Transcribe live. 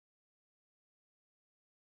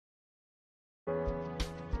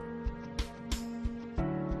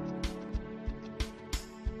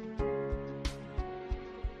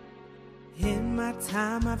In my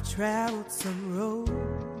time I've traveled some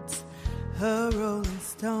roads, a rolling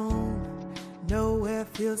stone, nowhere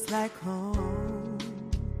feels like home.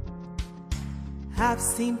 I've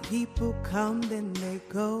seen people come then they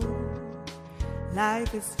go.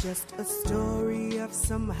 Life is just a story of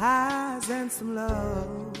some highs and some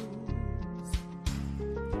lows.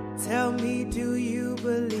 Tell me, do you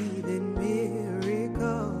believe in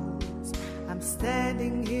miracles? I'm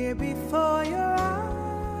standing here before your eyes.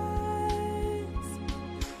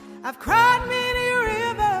 I've cried many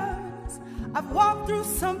rivers, I've walked through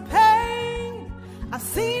some pain. I've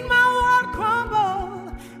seen my world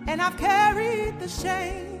crumble, and I've carried the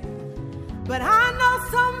shame. But I know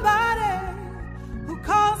somebody who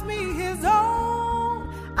calls me his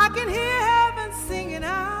own. I can hear heaven singing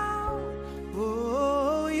out,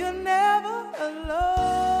 oh, you're never alone.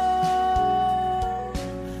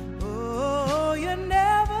 Oh, you're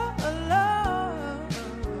never alone.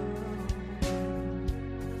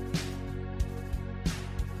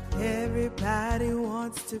 Everybody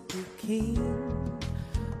wants to be king.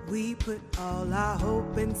 We put all our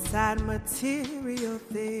hope inside material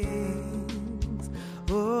things.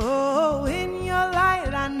 Oh, in your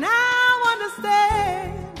light I now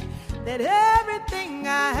understand that everything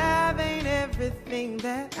I have ain't everything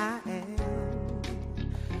that I am.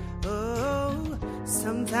 Oh,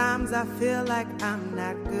 sometimes I feel like I'm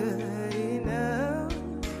not good enough,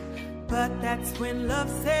 but that's when love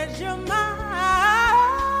says you're mine.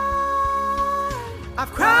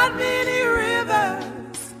 I've cried many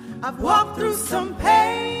rivers, I've walked through some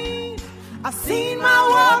pain. I've seen my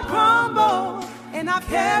world crumble, and I've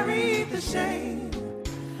carried the shame.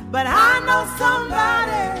 But I know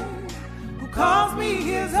somebody who calls me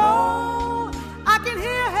his own. I can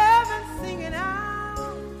hear heaven singing out,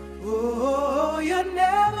 oh, you're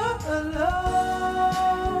never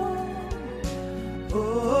alone.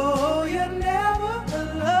 Oh, you're never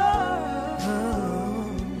alone.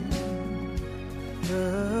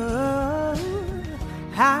 Oh,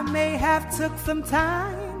 I may have took some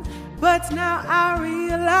time, but now I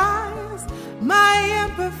realize my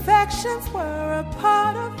imperfections were a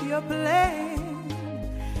part of your plan.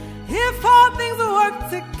 If all things work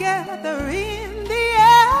together in the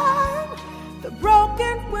end, the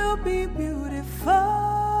broken will be beautiful.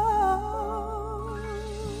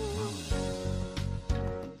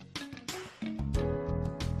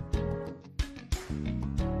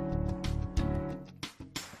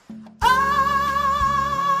 I've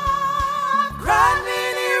cried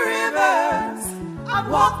many rivers, I've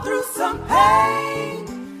walked through some pain.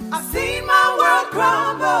 I've seen my world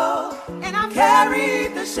crumble, and I've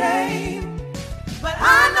carried the shame. But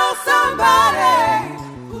I know somebody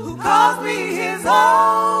who calls me his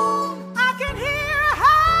own. I can hear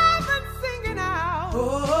heaven singing out,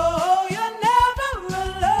 oh, you're never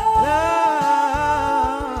alone.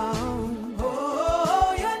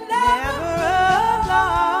 Oh, you're never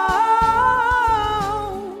alone.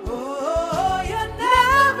 Oh, you're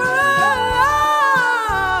never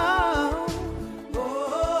alone.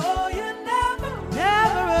 Oh, you're never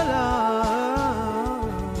alone.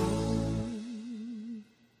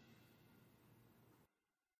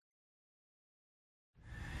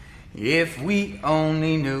 If we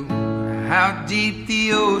only knew how deep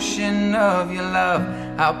the ocean of your love,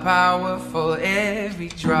 how powerful every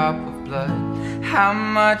drop of blood, how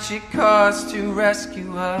much it costs to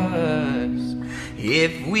rescue us.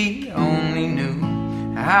 If we only knew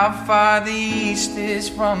how far the east is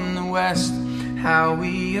from the west, how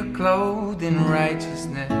we are clothed in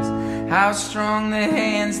righteousness, how strong the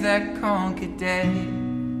hands that conquer death.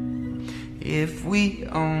 If we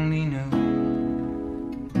only knew.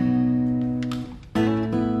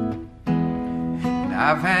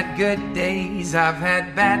 I've had good days, I've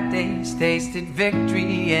had bad days, tasted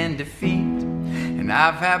victory and defeat. And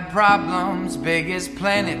I've had problems big as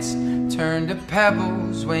planets, turn to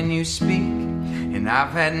pebbles when you speak. And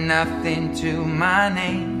I've had nothing to my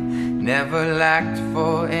name, never lacked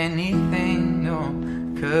for anything, no,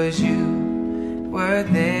 'cause you were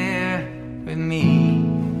there with me.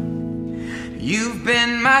 You've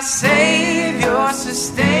been my savior,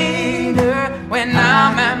 sustainer when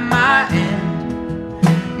I'm at my end,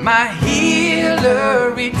 my healer,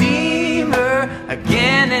 redeemer,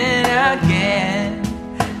 again and again.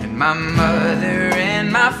 And my mother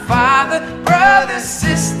and my father, brother,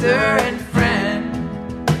 sister, and friend.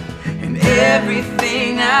 And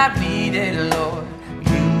everything I've needed, Lord,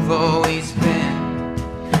 you've always been.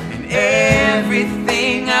 And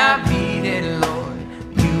everything I've needed, Lord,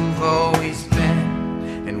 you've always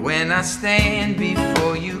been. And when I stand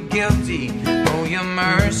before you guilty, oh, your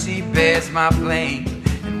mercy bears my blame.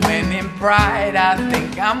 When in pride I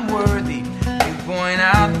think I'm worthy, point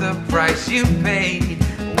out the price you paid.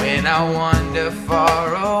 When I wander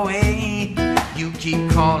far away, you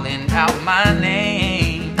keep calling out my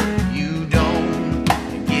name. You don't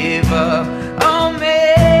give up on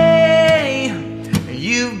me.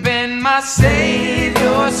 You've been my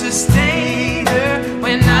savior, sustainer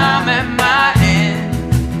when I'm at my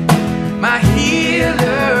end, my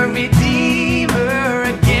healer, redeemer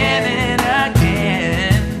again and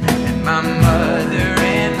again, and my mother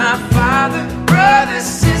and my father, brother,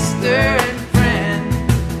 sister, and friend,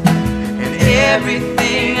 and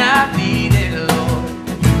everything I've needed, Lord,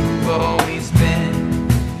 you've always been,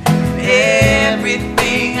 and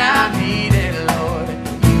everything I've needed, Lord,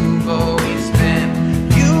 you've always been.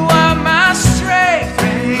 You are my strength,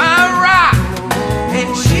 my rock, and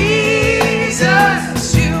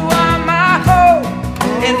Jesus, you are my hope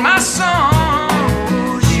and my song.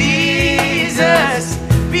 Jesus,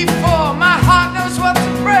 before my heart knows what to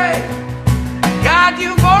pray, God,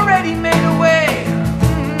 you've already made a way.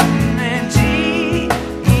 And Jesus,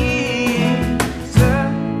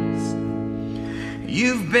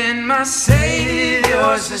 you've been my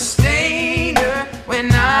savior, sustainer when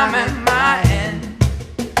I'm at my end,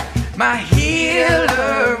 my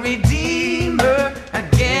healer, redeemer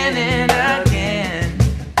again and again,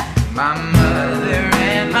 my mother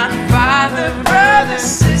and my father, brother,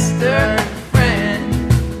 sister, friend,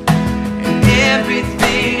 and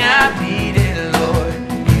everything I've needed, Lord,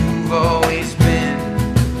 you've always been.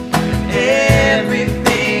 And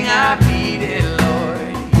everything I've needed,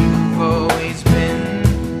 Lord, you've always been.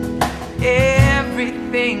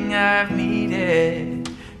 Everything I've needed,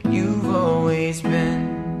 you've always been.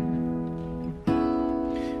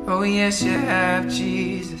 Oh yes, you have,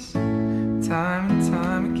 Jesus, time and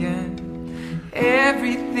time again.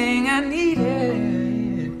 Everything I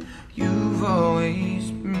needed, you've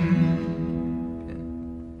always been.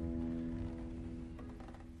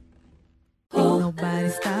 Ain't nobody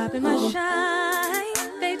stopping my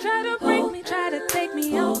shine. They try to break me, try to take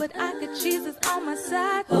me out, but I got Jesus on my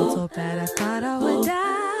side. So bad I thought I would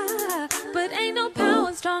die, but ain't no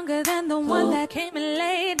power stronger than the one that came and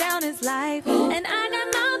laid down his life. And I got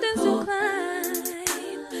mountains to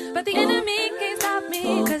climb, but the enemy can't stop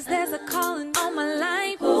me, cause there's a calling on my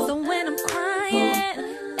life. So when I'm crying,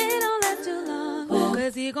 it don't last too long,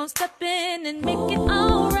 cause he gon' step in and make it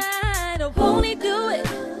alright. Or won't he do it?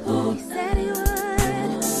 He said he would.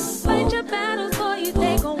 Fight your battles for you,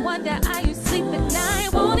 they gon' wonder how you sleep at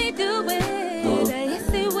night. Won't he do it? Yes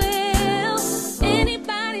he will.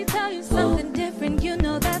 Anybody tell you something different, you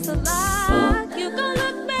know that's a lie. You gon'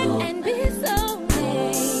 look back and be so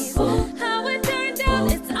amazed how it turned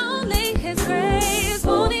out, it's only his grace.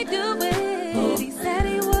 Won't he do it? He said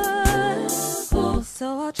he would.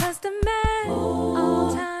 So I'll trust him at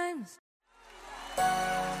all times.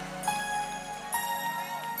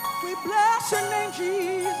 We bless your name,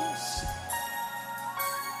 Jesus.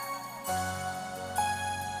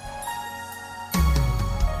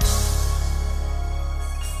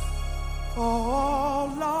 Oh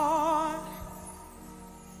Lord,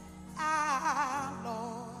 our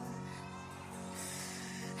Lord,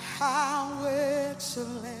 how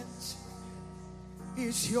excellent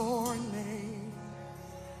is your name.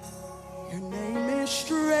 Your name is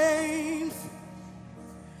strength.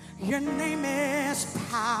 Your name is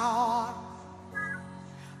power.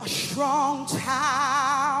 A strong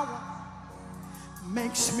tower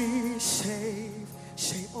makes me safe.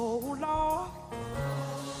 Say, oh Lord,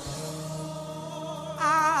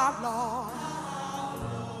 our Lord,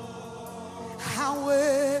 how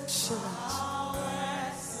excellent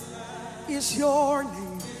is your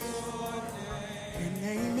name. Your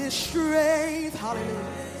name is strength. Hallelujah.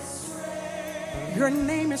 Your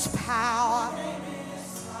name is power.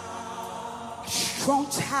 Strong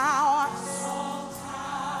tower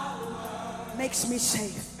makes me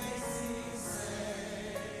safe.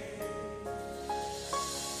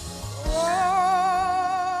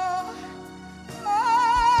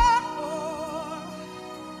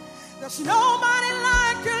 There's nobody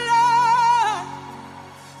like you, Lord.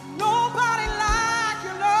 Nobody like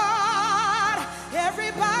you, Lord.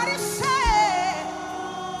 Everybody say,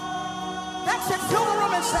 that's it, fill the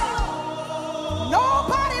room and say,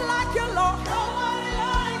 nobody like you, Lord. Nobody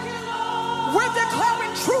like you, Lord. We're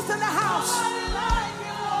declaring truth in the house. Nobody like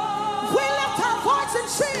you, Lord. We lift our voice and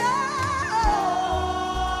say,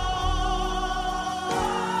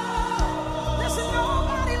 there's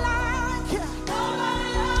nobody like you.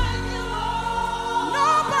 Nobody like you, Lord.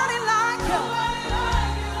 Nobody like you. Nobody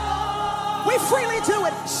like you, Lord. We freely do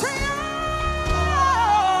it. Say,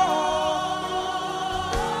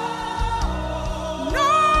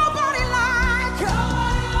 nobody like you.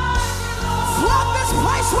 Nobody like you, Lord.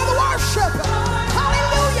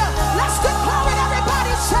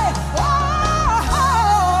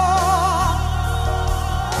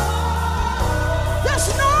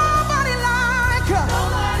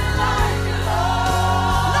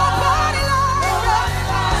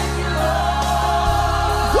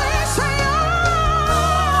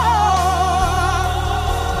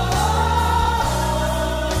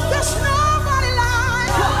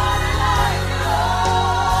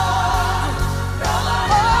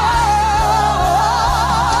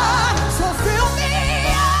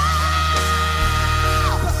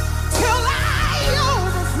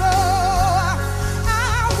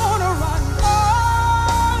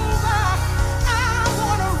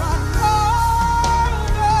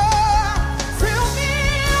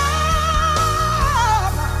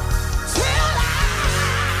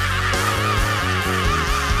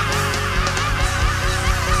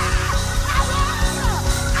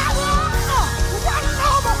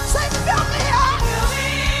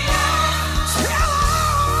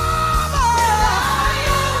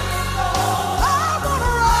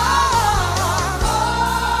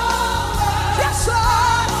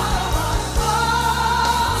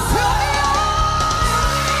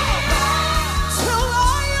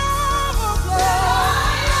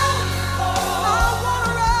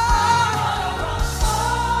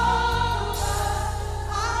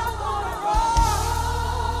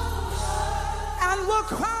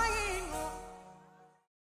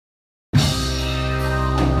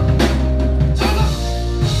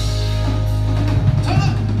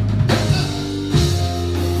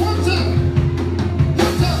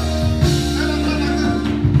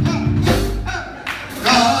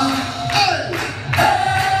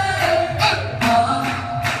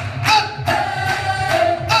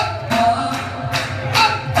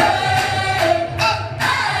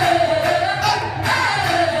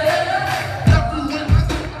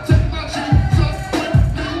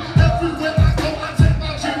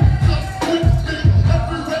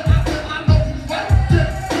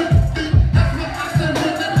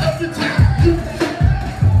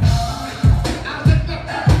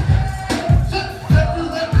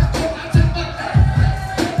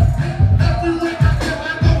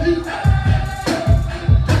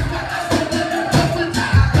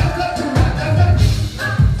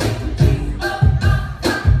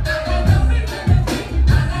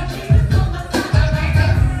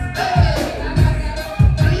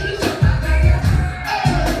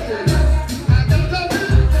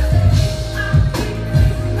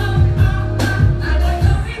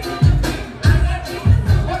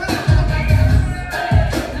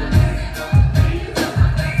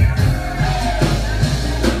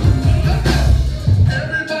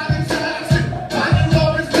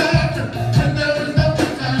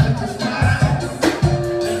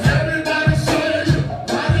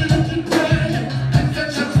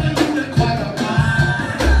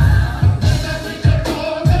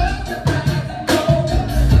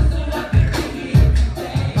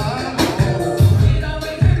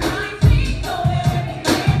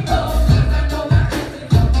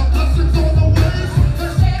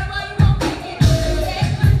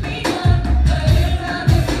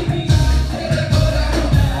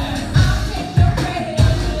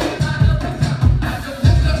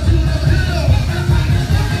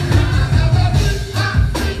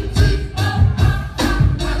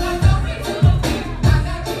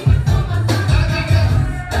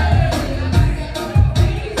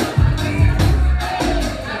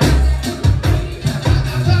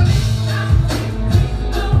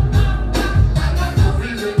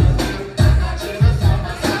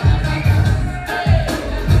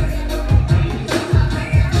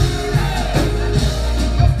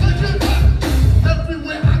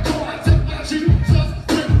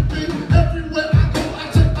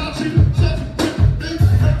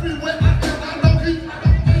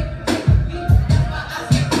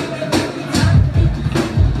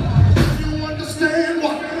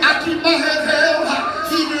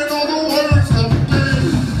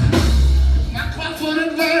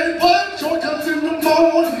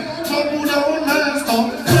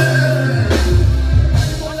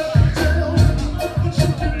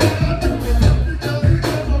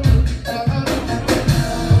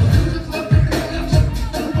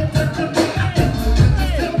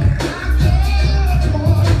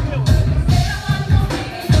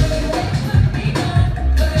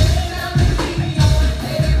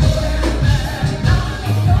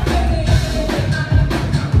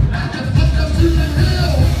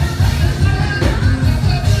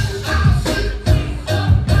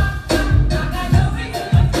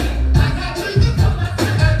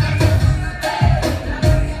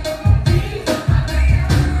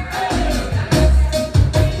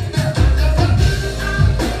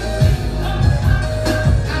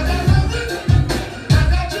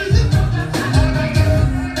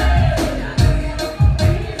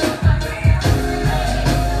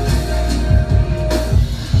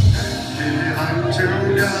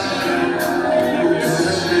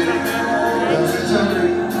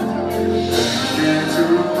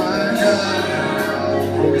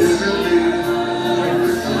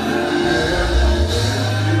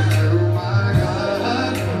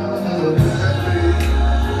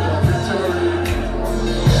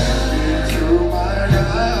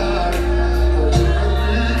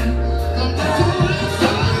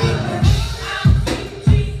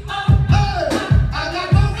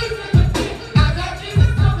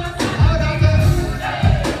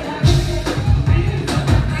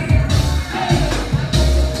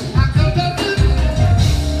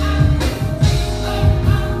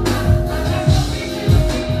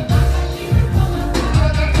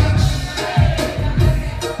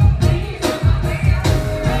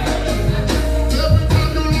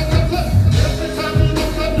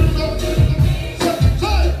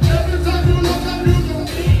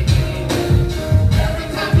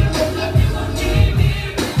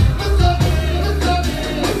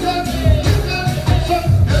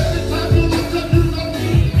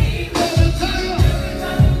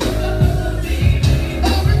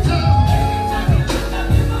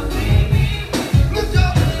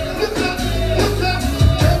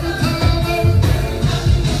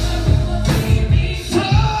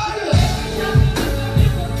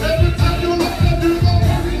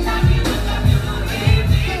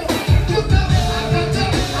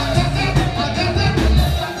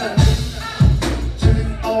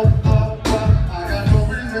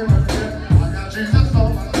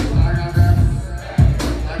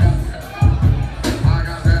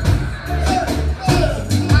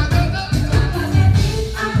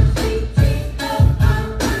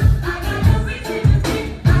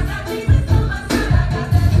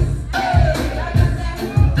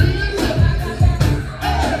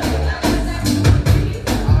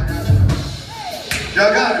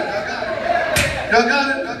 got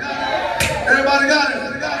it? Everybody got it?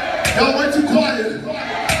 Y'all way too quiet.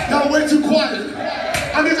 Y'all way too quiet.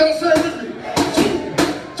 I need y'all to say it with me.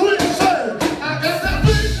 2, 3, say it. I got that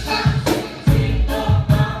beat.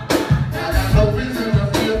 I got no reason to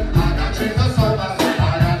fear. I got Jesus on my side.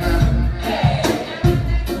 I got that.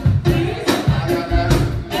 I got that.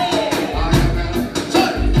 I got that. Say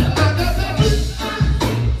it. I got that beat.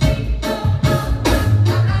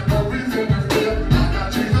 I got no reason to fear. I got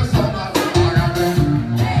Jesus on my side. I got that.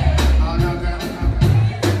 I got that.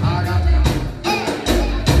 I got that.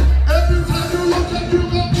 Every time you look up, you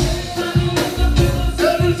go.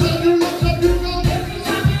 Every time you look up, you go.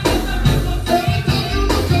 Every time you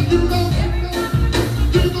look up, you go.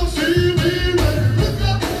 You gon' see me when you look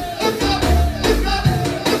up, look up, look up,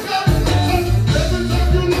 look up. Every time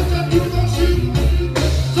you look up, you gon' see me.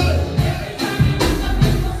 Say.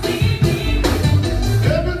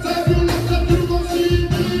 Every time you look up, you gon' see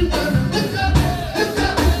me when you look up, look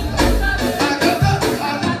up. I got that.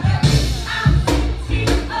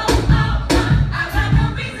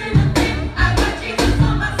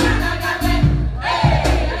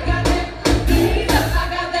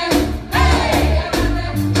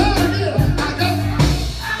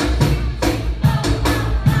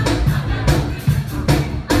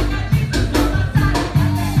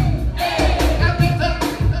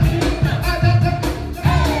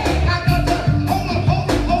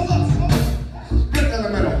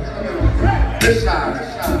 This side,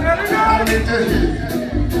 I need to hear you.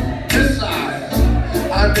 This side,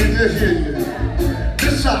 I need to hear you.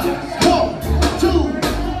 This side, 1, 2,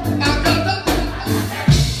 I got that.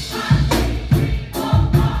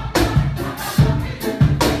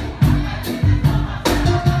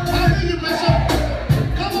 I hear you, Bishop.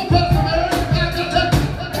 Come on, Pastor Mary, I got that.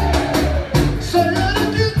 Say it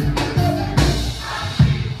again.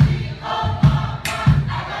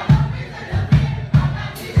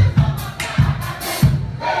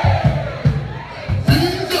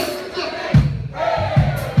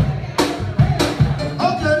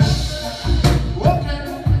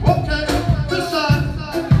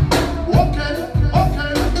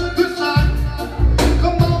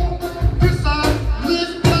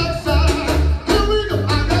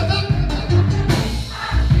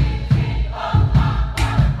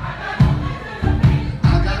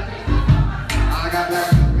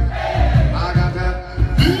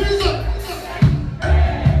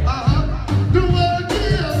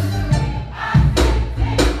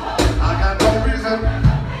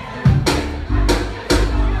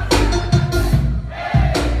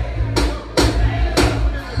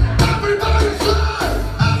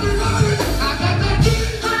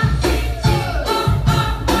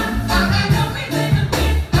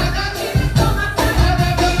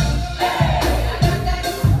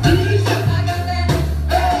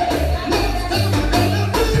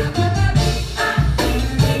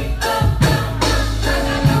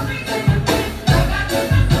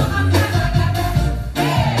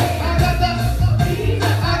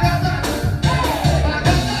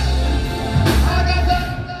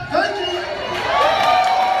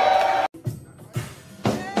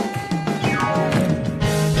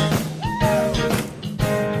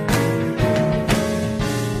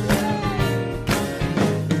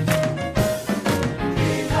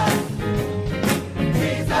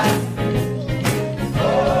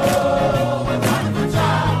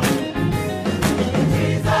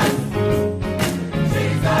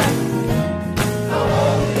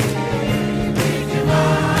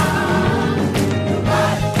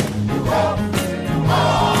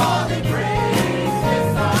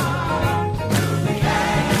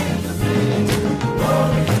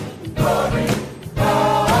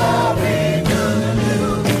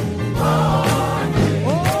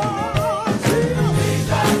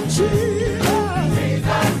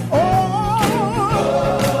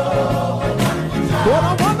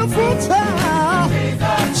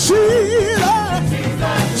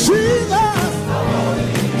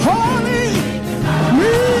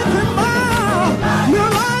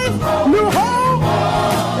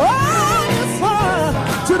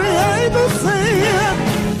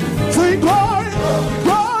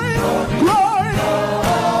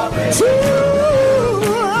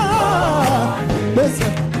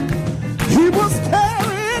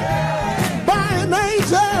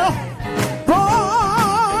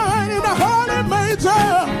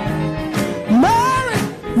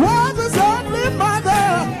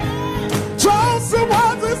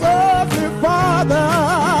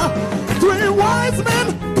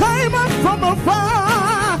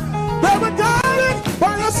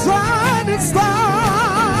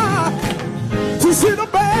 See the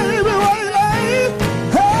baby where he laid,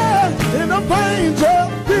 hey, in the manger.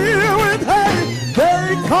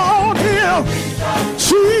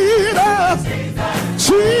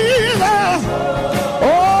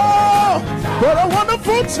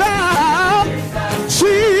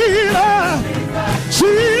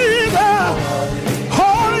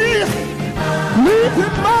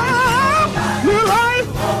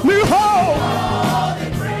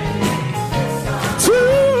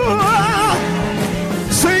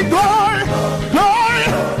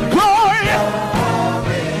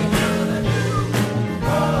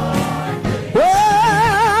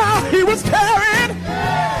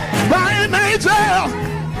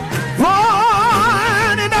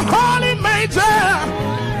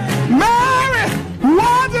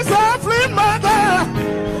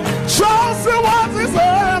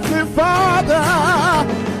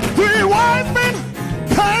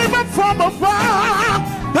 of fire,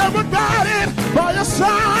 ever guided by a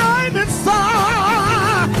shining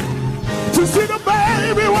star. To see the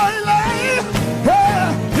baby white lay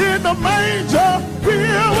in the manger,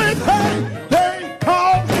 filled with hay. They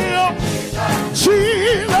call him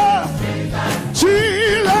Jesus,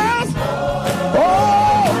 Jesus.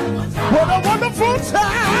 Oh, what a wonderful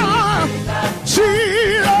time.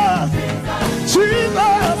 Jesus,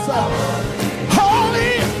 Jesus.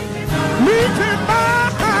 Holy, meek and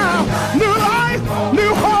mild, new life,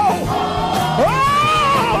 new hope. Oh,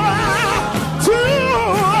 to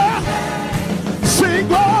sing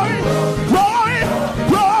glory, glory,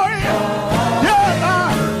 glory. Yeah,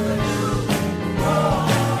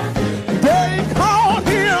 they call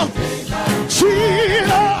him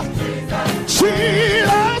Jesus,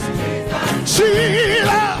 Jesus,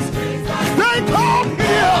 Jesus. They call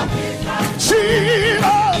him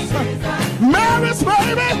Jesus. Mary's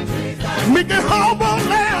baby, make it humble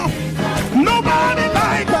now. Nobody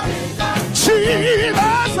like her.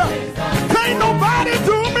 Jesus. Can't nobody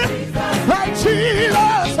do me like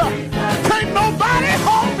Jesus. Can't nobody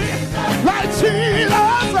hold me like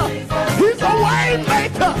Jesus. He's a way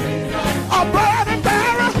maker, a burden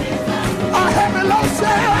bearer, a heavy load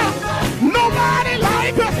sharer. Nobody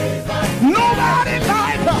like her. Nobody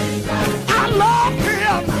like her. I love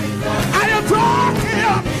him. I adore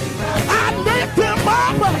him. I lift him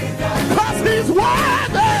up because he's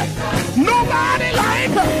worthy. Nobody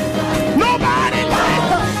like her. Nobody like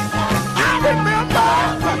her. I remember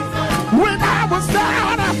when I was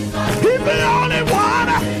down, he's the only one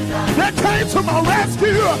that came to my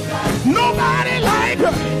rescue. Nobody like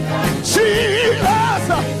her. Jesus.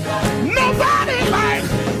 Nobody like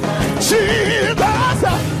Jesus.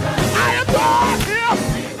 I adore him.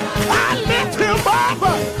 I lift him up.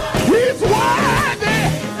 He's worthy.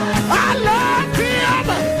 I love him.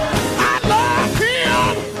 I love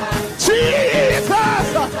him. Jesus.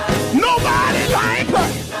 Nobody like her.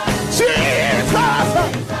 Jesus.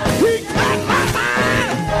 He got my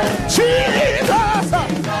mind. Jesus.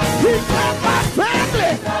 He got my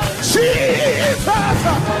family. Jesus.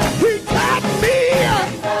 He got me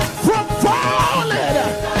from falling.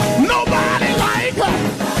 Nobody like her.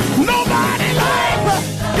 Nobody like her.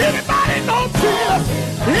 Anybody know Jesus?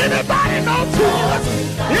 Anybody know Jesus?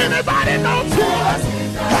 Anybody know Jesus?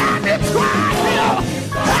 Have you tried him?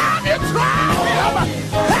 Have you tried him?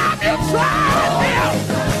 Have you tried him?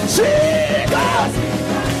 Jesus!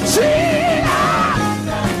 Jesus!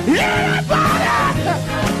 Anybody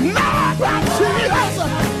know about Jesus?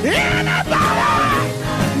 Anybody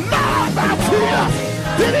know about Jesus?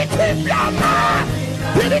 Did he keep your mind?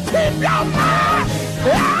 Did he keep your mind?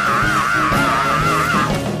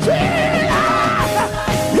 Jesus!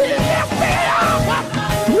 He lifted me up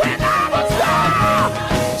when I was down.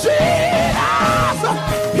 Jesus!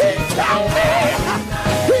 He kept me.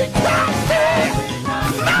 He kept me.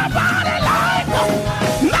 Nobody like him.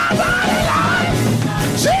 Nobody like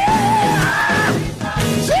Jesus!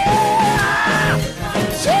 Jesus!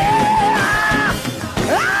 Jesus!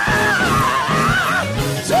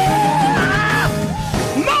 Jesus!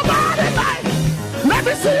 Nobody like him. Let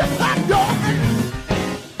me see you clap your hands.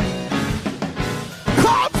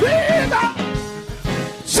 Call Jesus!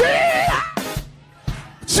 Jesus!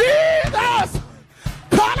 Jesus!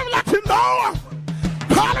 Call him like you know him.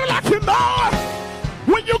 Call him like you know him.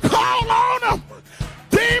 When you call on him,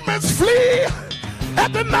 demons flee.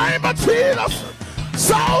 At the name of Jesus,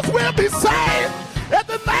 souls will be saved. At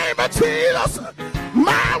the name of Jesus,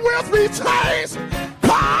 mind will be changed.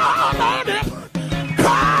 Call on him.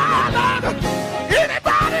 Call on him.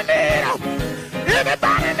 Anybody need him?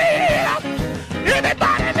 Anybody need him?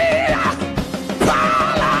 Anybody need him?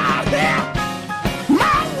 Call on him.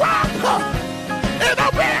 My rock in the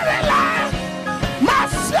very life. My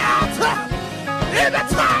shelter in the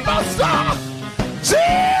time of storm.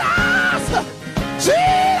 Jesus!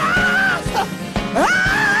 Jesus! Ah!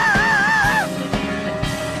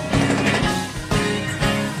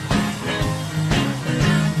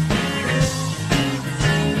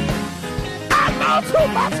 I know too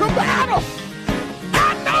much about him. I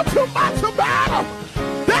know too much about him.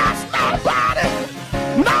 There's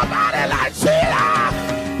nobody like Jesus.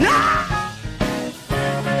 Yeah.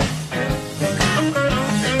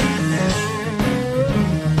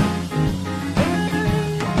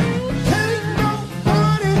 Can't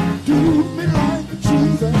nobody do me like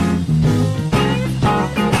Jesus.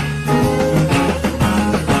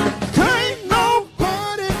 Can't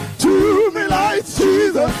nobody do me like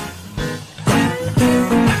Jesus.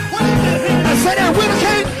 What is it?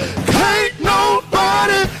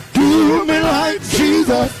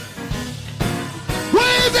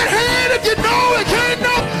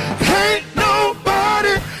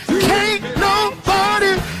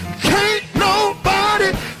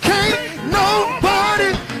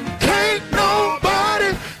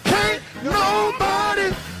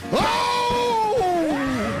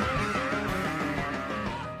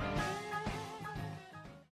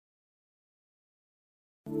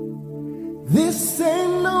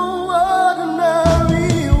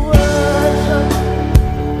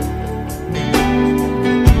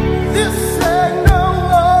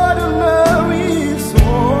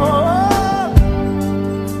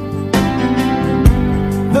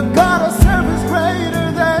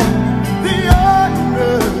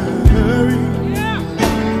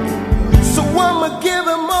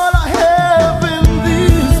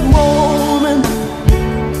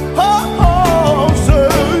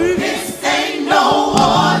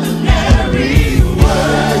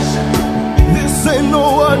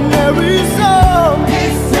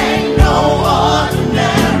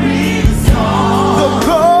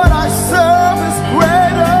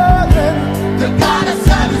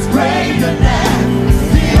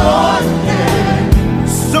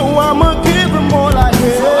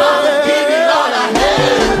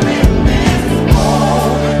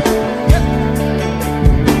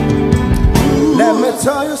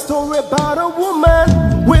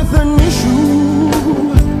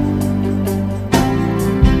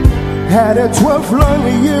 Had it 12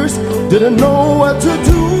 lonely years, didn't know what to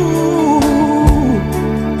do.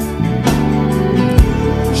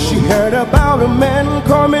 She heard about a man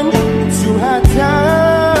coming to her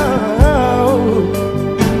town.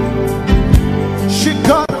 She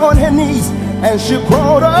got on her knees and she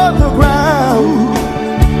crawled on the ground.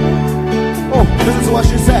 Oh, this is what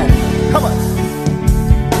she said. Come on.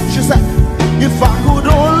 She said, if I could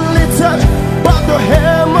only touch but the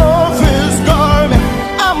hem of his garment,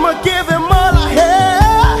 I'ma give him all I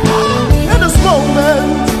have in this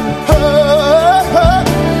moment.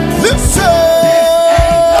 This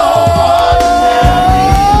ain't no ordinary.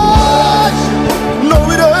 No,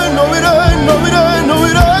 it ain't, no, it ain't, no, it ain't, no,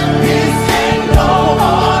 it ain't. This ain't no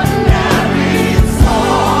ordinary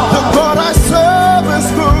song. The God I serve is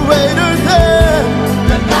greater than.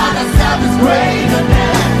 The God I serve is greater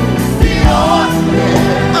than the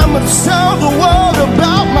ordinary. I'ma tell the world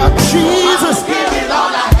about my Jesus. Give it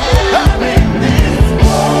all I have in this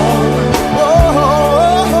world.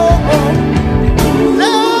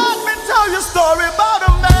 Let me tell you a story about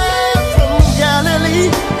a man from Galilee.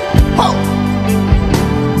 Oh.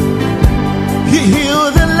 He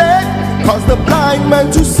healed the leg, caused the blind man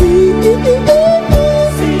to see.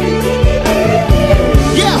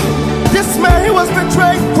 Yeah, this man, he was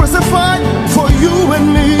betrayed, crucified for you and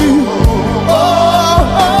me.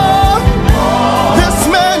 This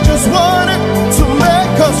man just wanted to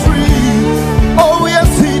make us free. Oh yes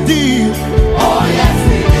he did. Oh yes,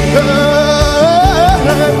 he did.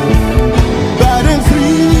 But in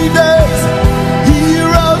 3 days he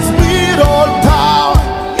rose with all power.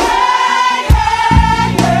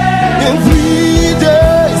 In 3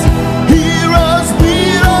 days he rose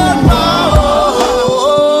with all power.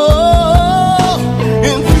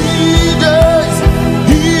 In 3 days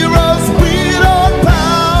he rose with all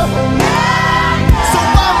power. So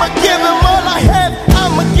I'ma give him all I have.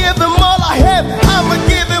 I'ma give him all I have. I'ma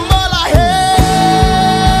give him all I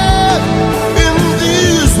have. In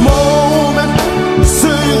this moment,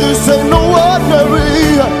 say this ain't no ordinary.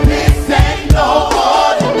 This ain't no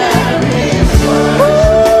ordinary word.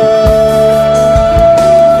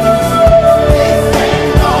 This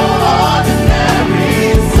ain't no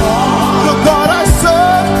ordinary song. The God I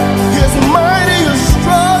serve is mighty and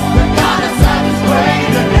strong. The God I serve is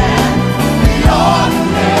greater than the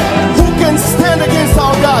ordinary. Who can stand against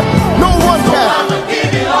our God? No one can. I'ma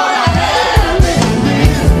give it all I have in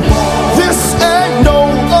this world. This ain't no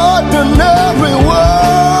ordinary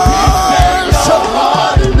worship.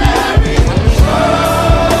 Ordinary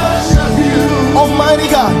worship you, Almighty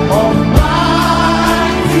God, Almighty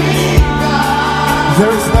God. there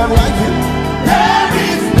is none like you. There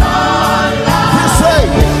is none like This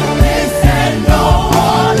ain't. this ain't no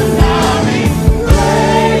ordinary.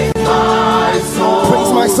 Praise my soul.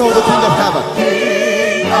 Praise my soul, the King of heaven.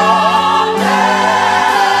 King of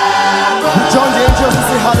heaven. Join the angels and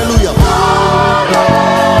say hallelujah.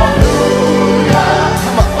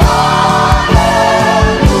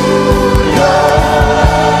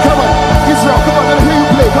 Come on, Israel, come on, let me hear you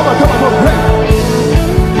play. Come on, play.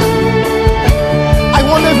 I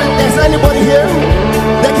wonder if there's anybody here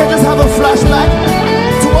that can just have a flashback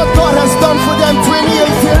to what God has done for them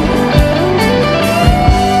 2018.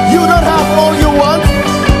 You don't have all you want,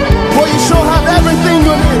 but you sure have everything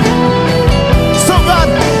you need. So God,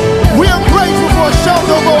 we are grateful for a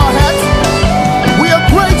shelter over our heads. We are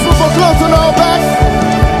grateful for clothes on our back.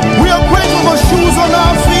 We are grateful for shoes on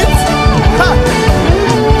our feet. Ha.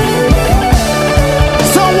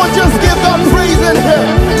 Someone just give God praise in here.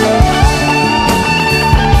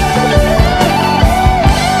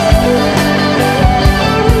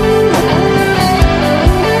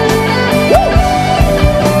 Woo.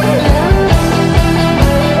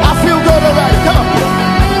 I feel good already. Come on.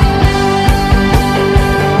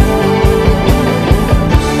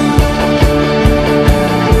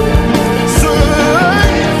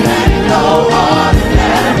 No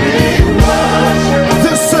ordinary worship.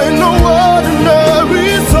 This ain't no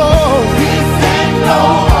ordinary song. This ain't no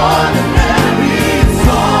ordinary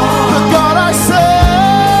song. The God I serve.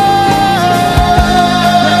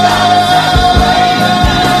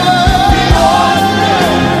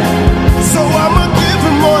 So I'ma give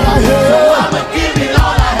him all I have. I'ma give it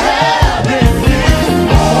all I have in this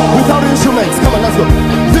world. Without instruments, come on, let's go.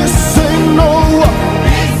 This ain't no.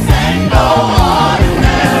 This ain't no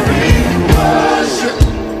ordinary worship.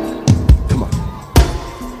 Come on.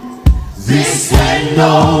 This ain't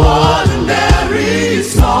no ordinary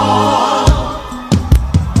song.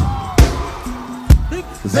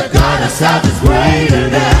 The God I serve is greater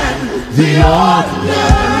than the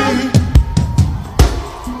ordinary.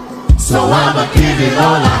 So I'ma give it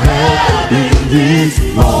all I have in this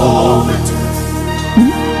moment.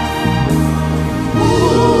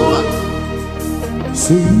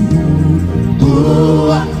 Sing,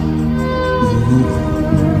 ooh,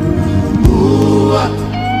 ooh,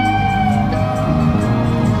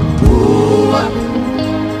 ooh,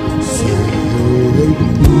 sing,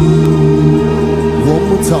 ooh. One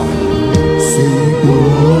more time. Sing, ooh,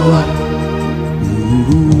 ooh,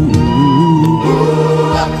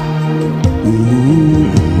 ooh.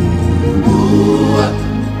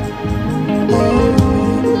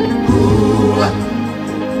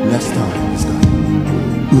 Let's start.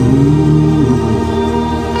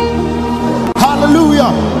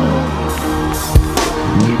 Hallelujah.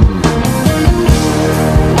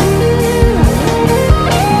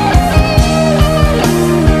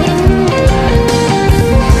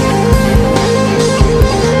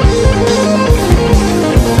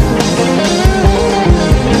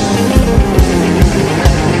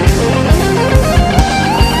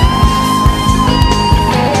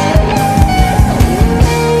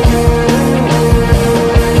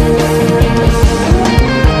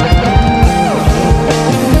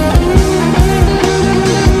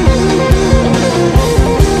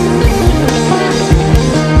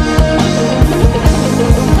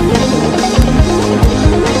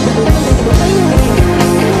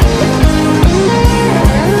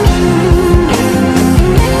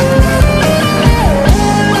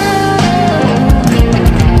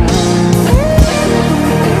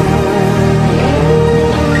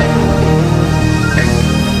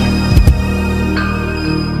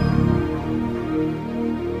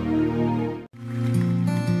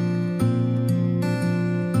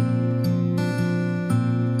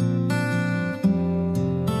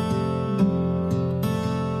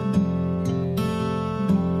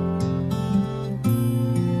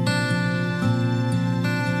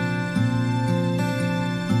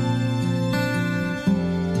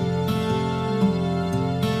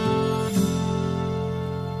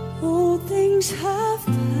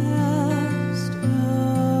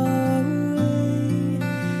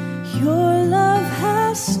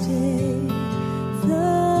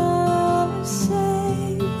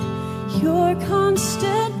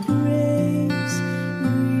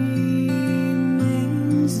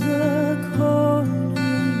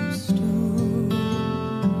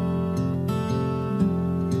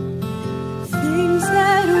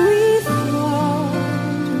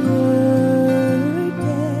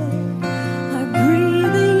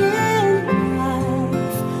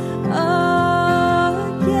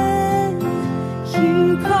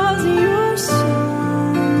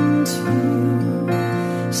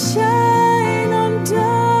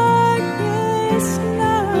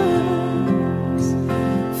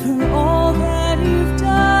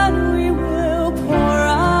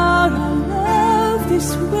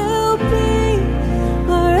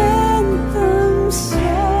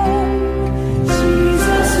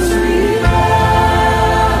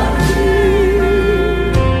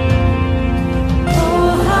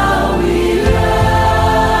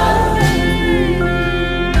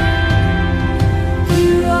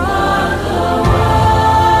 You are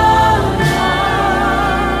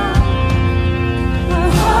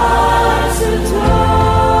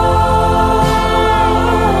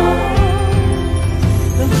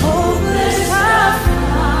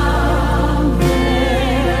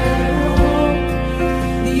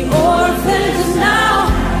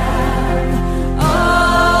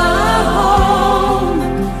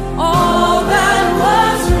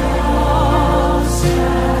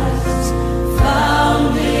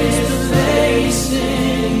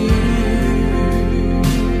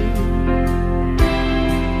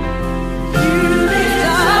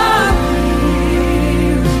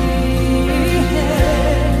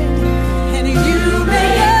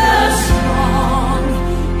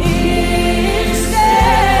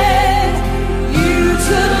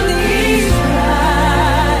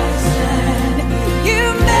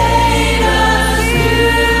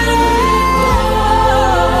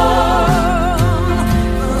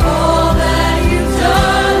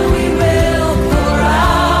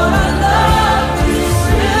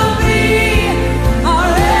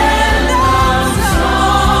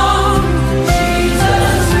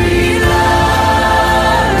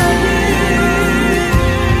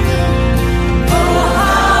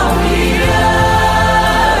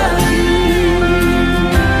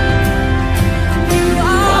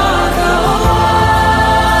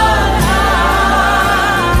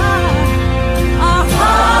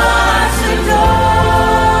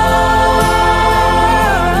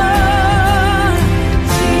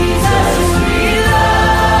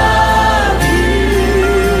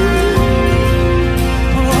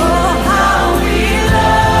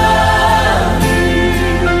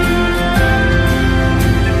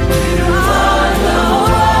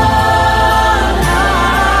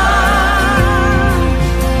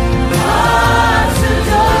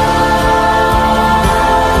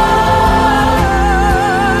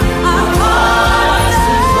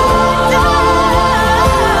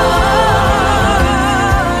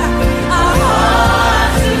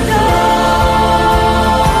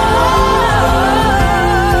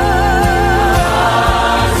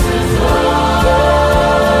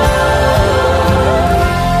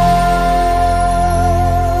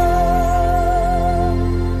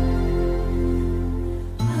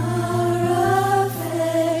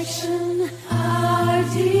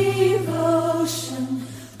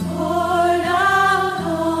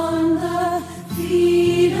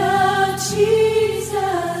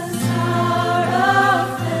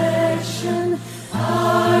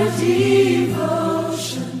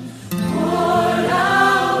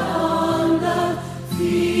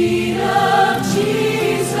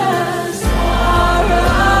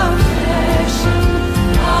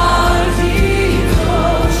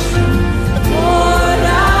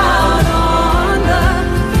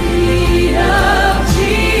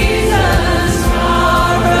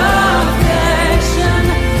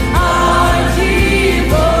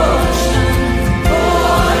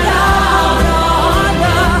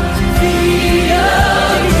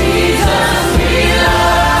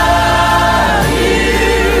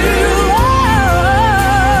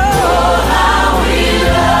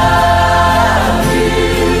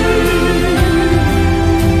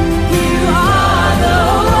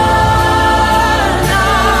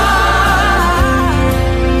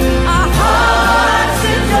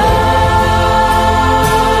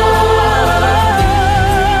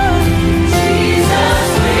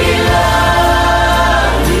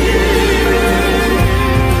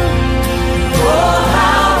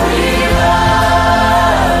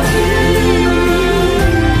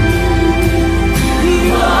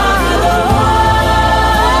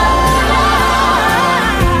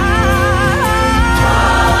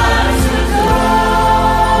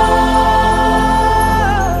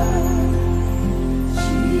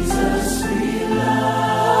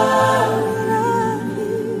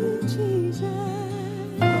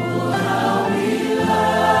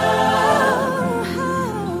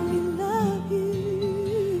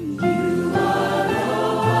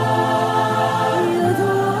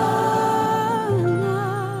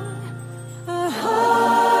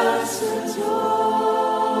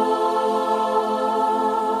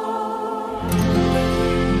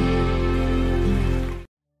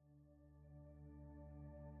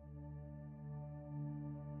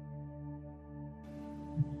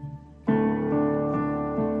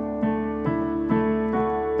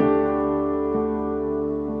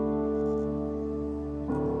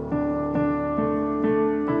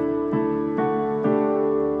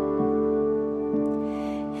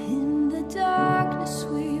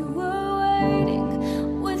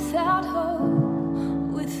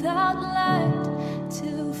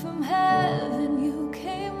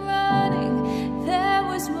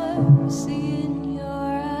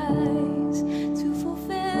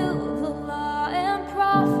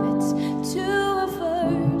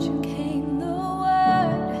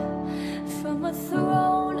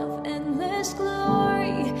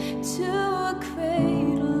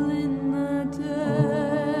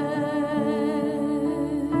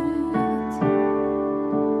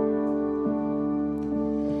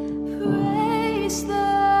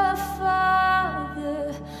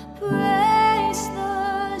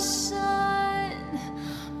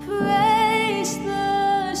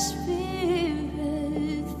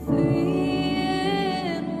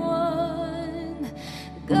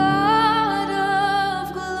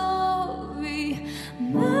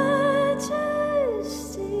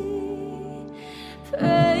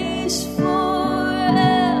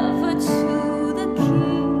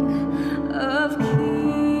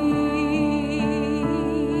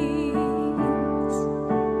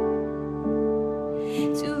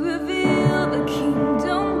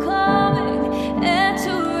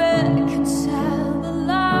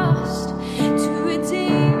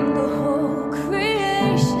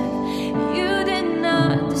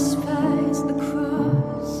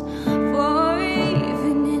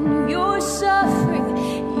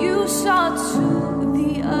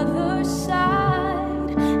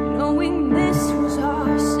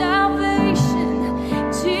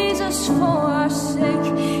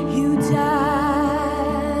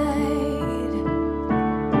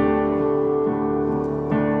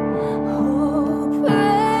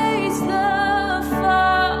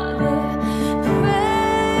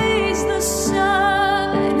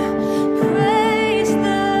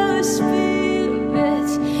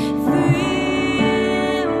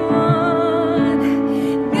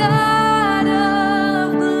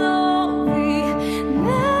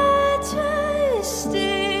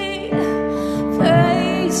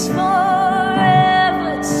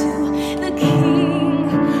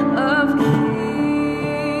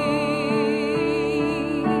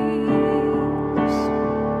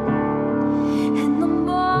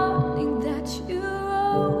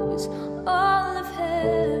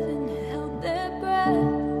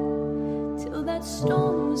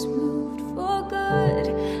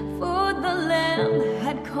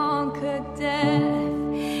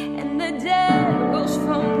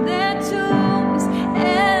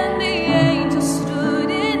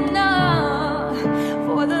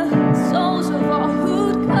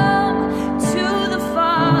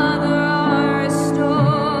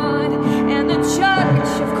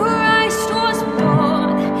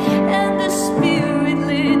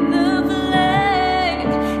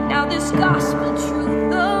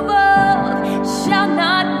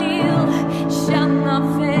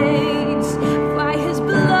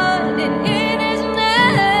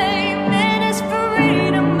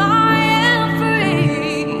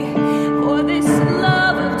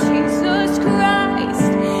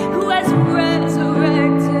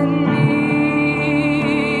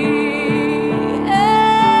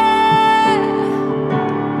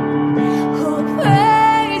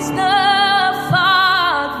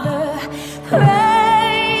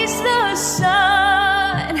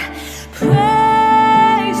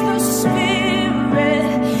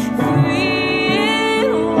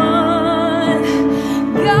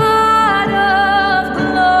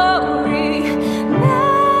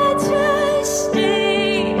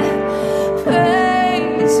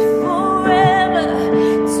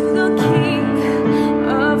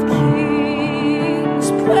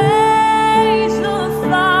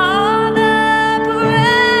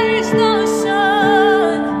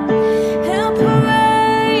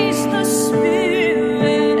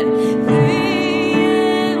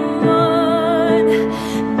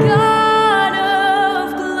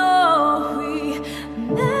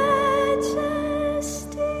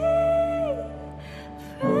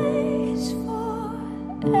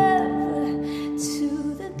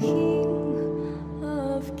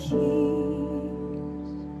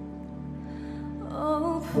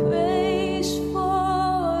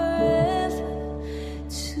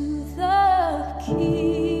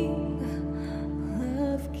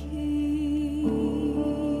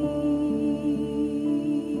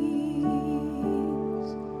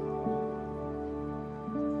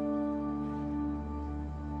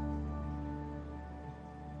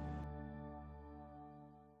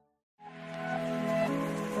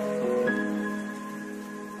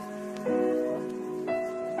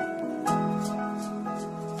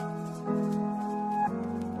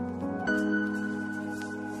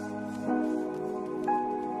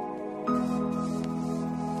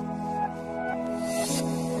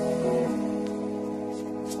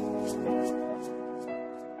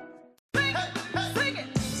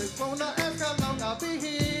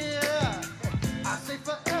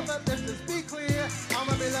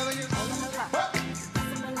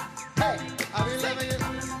Hey, I'll be loving you.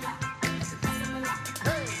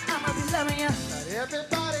 Hey, I'ma be loving you. now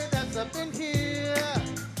everybody that's up in here,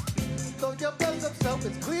 throw your blood up so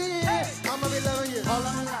it's clear. I'ma be loving you. All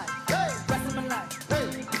of my life, Hey, rest of my life,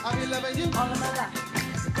 hey, I'll be loving you. all of my life,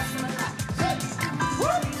 rest of my life. Hey,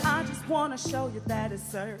 I just wanna show you that it's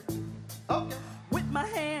served. okay, With my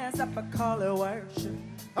hands up, I call it worship.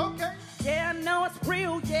 okay. Yeah, I know it's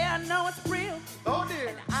real. Yeah, I know it's real. Oh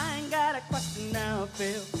dear. I ain't got a question now,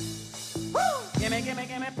 Phil. Woo! Give me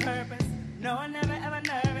purpose. No, I never ever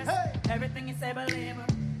nervous. Hey. Everything you say, believe him.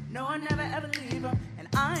 No, I never ever leave him. And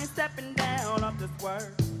I ain't stepping down off this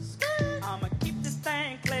word. I'ma keep this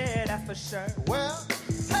thing clear, that's for sure. Well,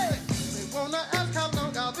 hey, they wanna ask how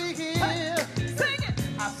long I'll be here. Sing it!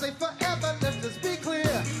 I say forever, let's just be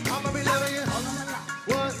clear. I'ma be loving you. All of my life,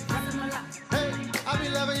 What? rest of my life, Hey, I'll be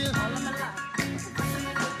loving you. all of my life.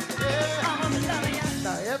 Yeah. I'ma be loving you.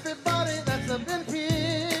 Now everybody that's up in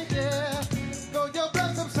here, yeah, throw your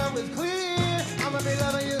breath up so it's clear. I'ma be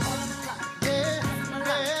loving you. Yeah,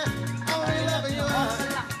 yeah, I'ma be loving you.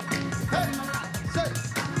 Hey, say,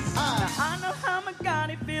 I know how my God,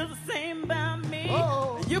 he feels the same about me.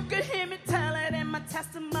 Oh. You could hear me tell it in my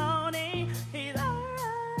testimony. He's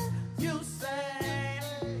alright, you say.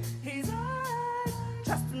 He's alright,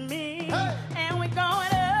 trust in me. Hey. And we're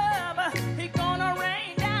going up, he gonna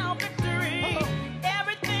rain down victory.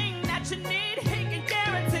 Everything that you need, he can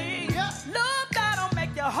guarantee. Yeah. Love that'll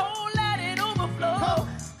make you whole, let it overflow.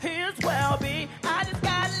 Here's where I'll be, I just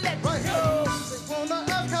gotta let you right here. know. They wanna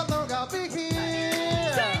ask how long I'll be here.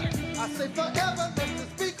 I say forever, let's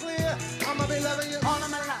just be clear. I'ma be loving you. All of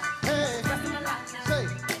my life, Hey, rest of my life now. say,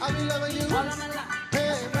 I'll be loving you. All of my life,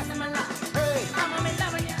 Hey, rest of my life. hey. I'ma be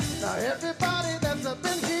loving you. Now everybody that's up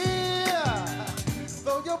in here,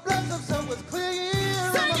 throw your breath up so it's clear.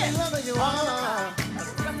 I'ma be it. loving you. All of my life,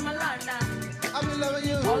 rest of my life now. I'll be loving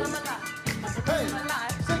you. All of my life, rest Hey, of my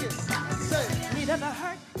life. sing it, say, Neither the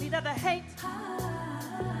hurt, neither the hate,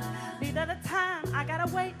 neither the time I gotta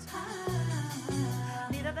wait,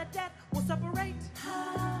 neither the death will separate.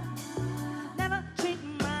 Never cheat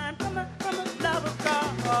mine from a love of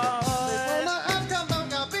God. wanna ask how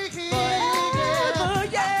long I'll be here. Forever,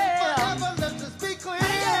 yeah. Forever, let's just be clear. Yeah.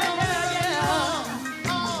 Oh,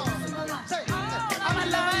 say, I'm in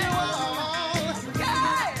love with you. Yeah.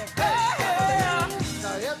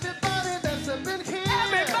 now everybody that's up in here,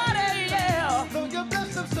 Everybody, yeah. throw your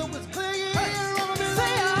breath up so it's clear. I'ma be Say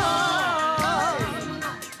loving you.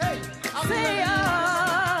 Hey, I'll be Say loving you.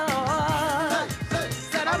 Say,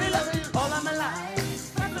 Said I'll be loving you. all of my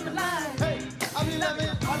life, rest of my life, Hey, I'll be loving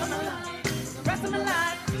you. all of my life, rest of my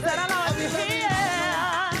life. Said I'll always be here.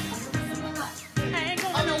 Ain't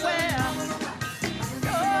going nowhere.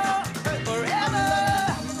 Oh, forever.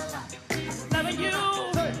 Loving you Hey, I'll be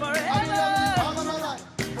loving you forever. all of my life.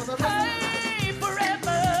 For the rest Hey,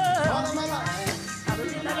 forever. all of my life. I'll be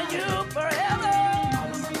loving you forever.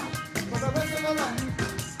 For the rest of my life.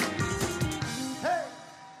 Hey,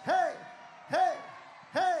 hey, hey,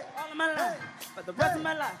 hey. All of my life, for the rest of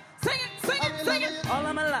my life. Sing it, sing it, sing it. All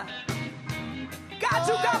of my life. God,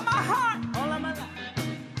 you got my heart. All of my life.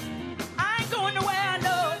 I ain't going nowhere, I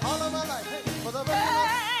know. All of my life. Hey, for the rest of my life.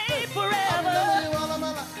 Hey, I'll be forever. loving you all of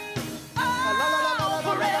my life. Oh, I'll be loving you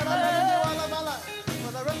forever. all of my life.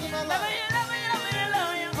 For the rest of my Love life. you, love you, love you,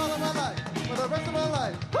 love you. All of my life. For the rest of my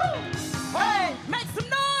life. Hey, make some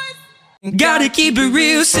noise. Gotta keep it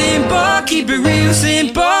real simple, keep it real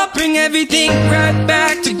simple. Bring everything right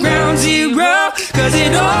back to ground zero. Cause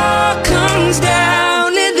it all comes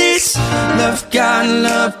down to this: love God and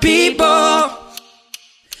love people.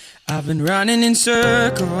 I've been running in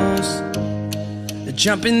circles,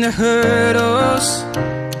 jumping the hurdles,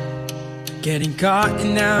 getting caught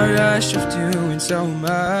in that rush of doing so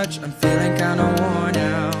much. I'm feeling kinda worn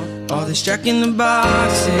out. All this checking the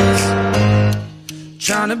boxes,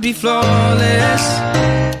 trying to be flawless,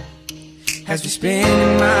 has me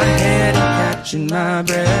spinning my head and catching my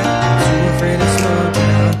breath. Too afraid to slow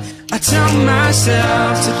down. I tell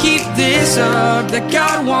myself to keep this up, that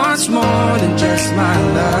God wants more than just my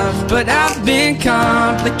love. But I've been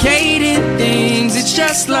complicating things, it's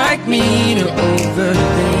just like me to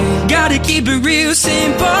overthink. Gotta keep it real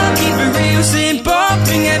simple, keep it real simple.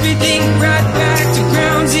 Bring everything right back to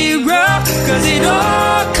ground zero. Cause it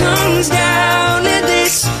all comes down to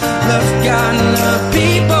this: love God and love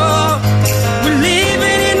people. We're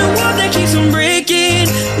living in a world that keeps on breaking,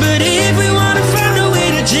 but if we wanna find a way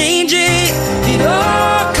to change it, it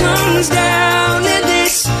all comes down to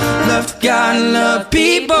this: love God and love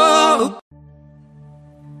people.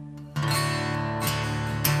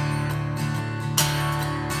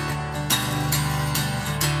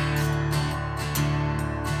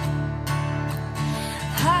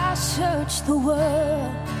 searched the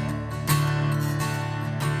world,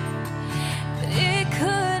 but it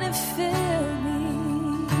couldn't fill me.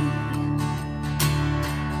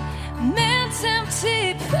 Man's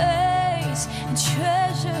empty place and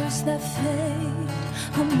treasures that fade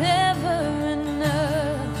are never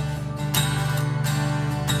enough.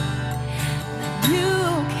 But you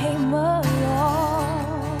came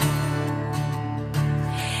along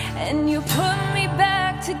and you put me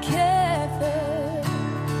back together.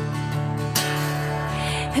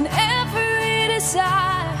 And every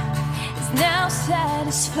desire is now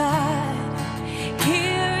satisfied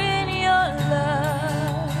here in your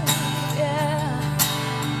love, yeah.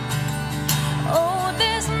 Oh,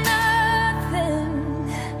 there's nothing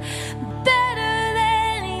better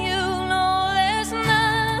than you, no, there's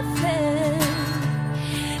nothing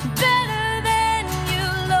better than you,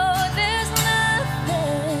 Lord, there's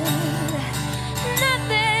nothing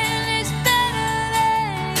is better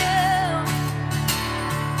than you.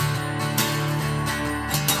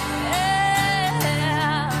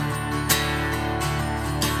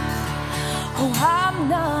 Oh, I'm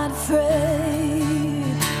not afraid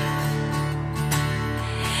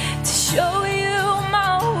to show you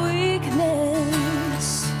my weakness,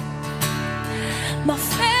 my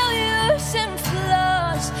failures and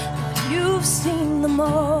flaws. Lord, you've seen them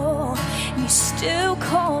all, and you still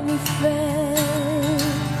call me friend.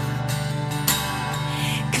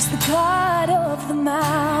 'Cause the God of the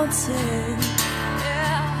mountain,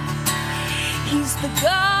 yeah, He's the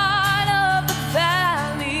God of the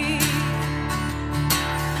valley.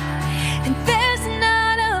 And there's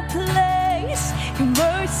not a place your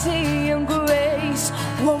mercy and grace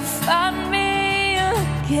won't find me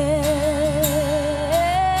again.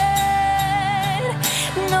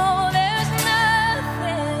 No, there's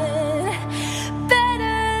nothing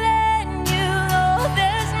better than you. No,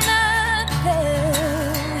 there's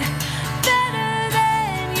nothing better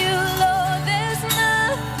than you, Lord. There's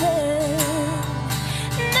nothing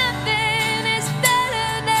is better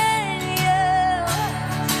than you.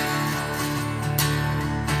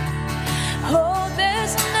 Oh,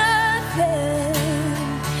 there's nothing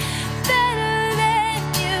better than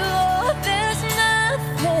you. Oh, there's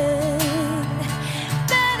nothing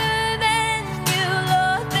better than you,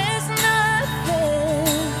 Lord. There's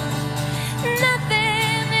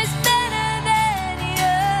nothing is better than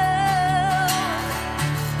you.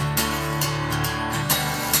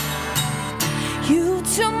 You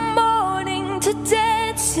turn mourning to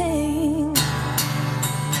dancing.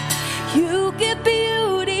 You give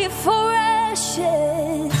beauty for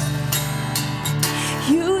ashes.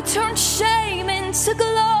 You turn shame into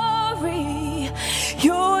glory.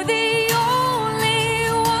 You're the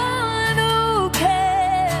only one who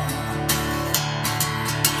can.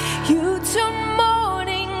 You turn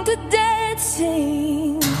mourning to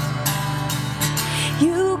dancing.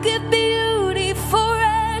 You give beauty for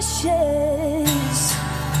ashes.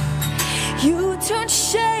 You turn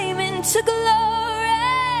shame into glory.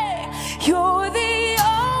 You're the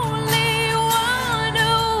only one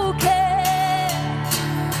who can.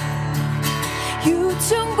 You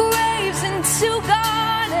turn graves into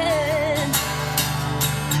gardens.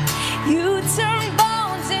 You turn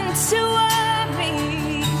bones into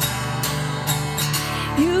armies.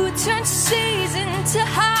 You turn seas into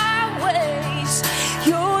highways.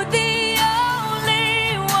 You're the only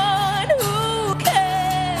one who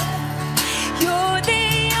can. You're the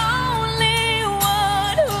only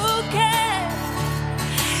one who can.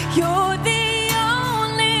 You're the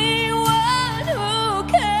only one who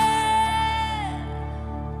can.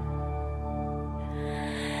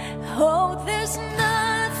 Oh, there's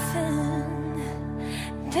nothing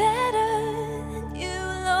better than you,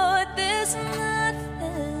 Lord. There's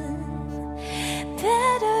nothing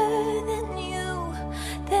better than you.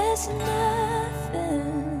 There's nothing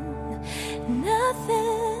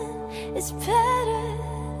is better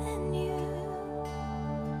than you.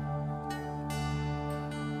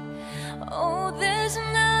 Oh, there's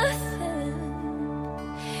nothing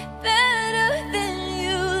better than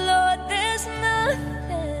you, Lord. There's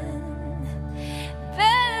nothing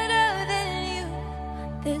better than you.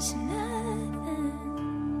 There's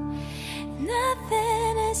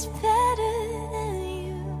nothing is better than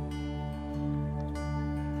you.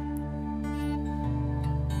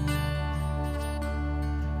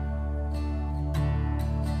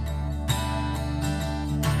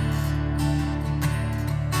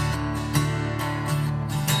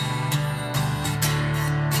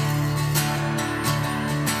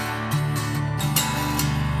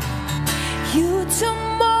 You turn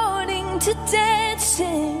mourning to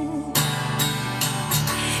dancing.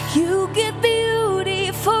 You give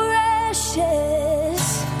beauty for ashes.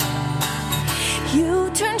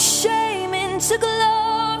 into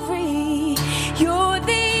glory. You're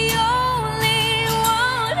the only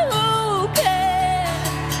one who can.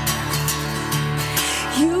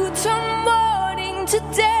 You turn mourning to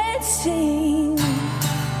dancing.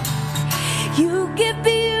 You give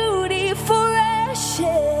beauty for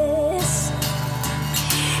ashes.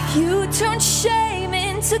 You turn shame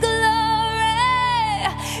into glory.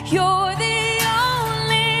 You're the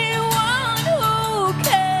only one who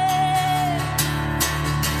can.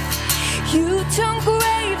 You turn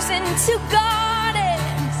graves into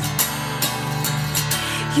gardens.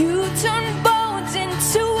 You turn bones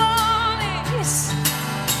into armies.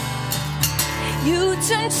 You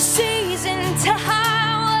turn seas into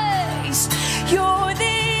highways. You're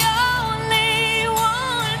the only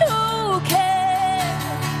one who can.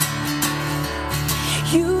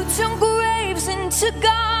 You turn graves into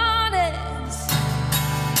gardens.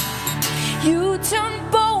 You turn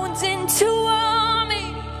bones into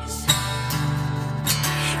armies.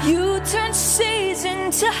 You turn seas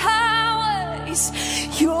into highways.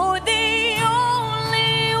 You're the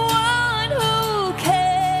only one who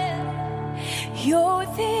can. You're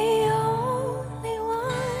the only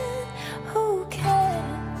one who can.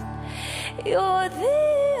 You're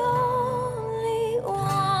the only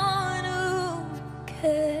one who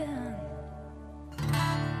can.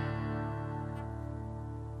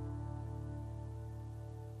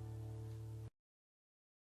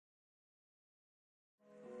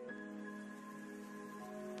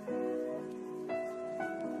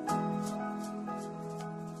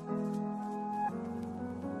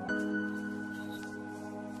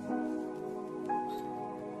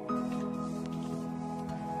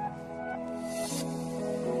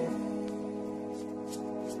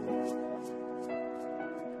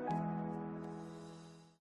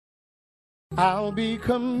 I'll be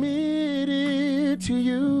committed to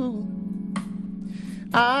you.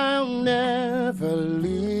 I'll never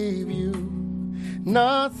leave you.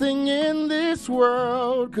 Nothing in this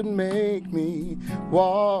world could make me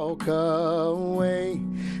walk away.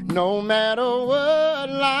 No matter what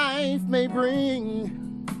life may bring,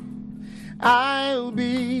 I'll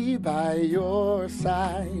be by your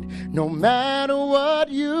side. No matter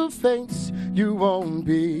what you face, you won't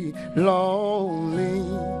be lonely.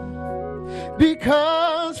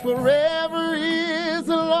 Because forever is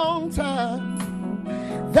a long time.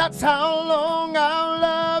 That's how long I'll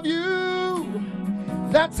love you.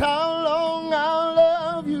 That's how long I'll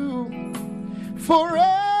love you.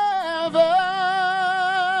 Forever.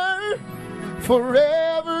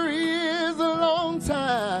 Forever is a long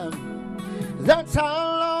time. That's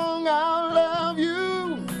how long I'll love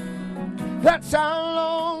you. That's how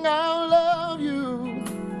long I'll love you.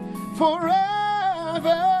 Forever.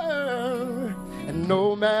 And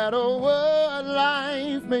no matter what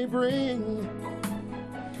life may bring,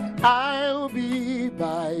 I'll be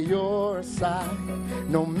by your side.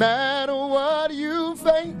 No matter what you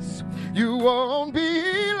face, you won't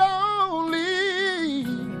be lonely.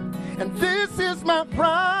 And this is my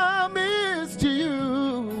promise to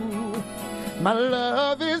you. My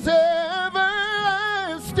love is everlasting.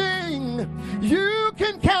 You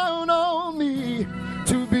can count on me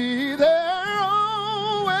to be there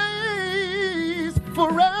always.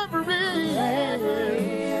 Forever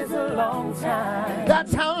is a long time.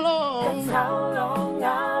 That's how long. That's how long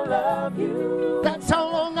I love you. That's how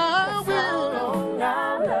long I will. How long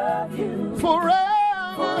I love you. Forever.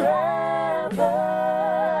 Forever.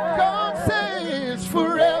 God says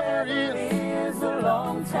forever is a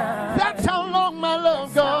long time. That's how long my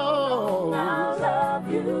love goes. I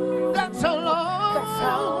love you. That's how long. That's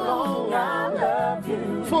how long I love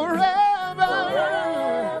you. Forever.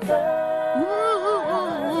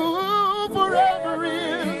 Forever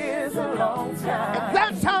is a long time. And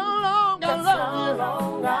that's how long I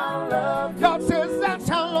love you. God says that's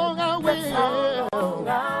how long I will.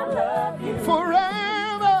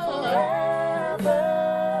 Forever.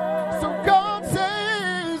 So God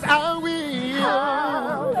says I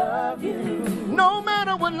will. No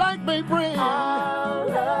matter what life may bring, I'm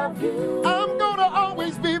gonna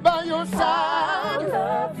always be by your side.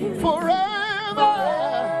 Forever.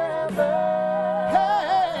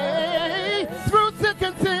 Hey, through thick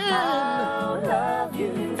and thin,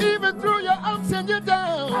 even through your ups and your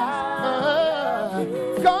downs,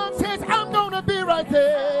 God says I'm gonna be right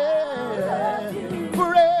there.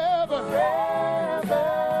 Forever.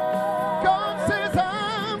 God says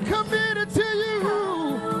I'm committed to you,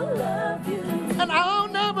 and I'll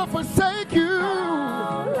never forsake you.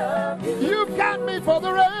 You've got me for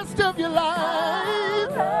the rest of your life.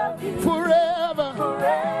 Forever.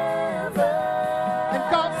 And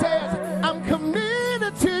God says I'm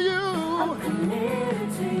committed to you.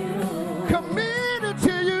 Committed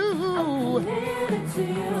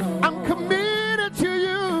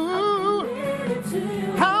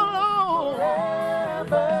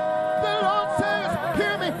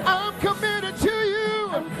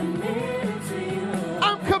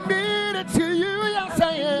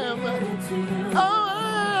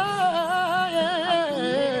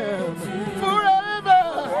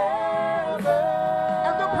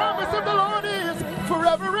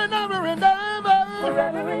Forever and ever and ever.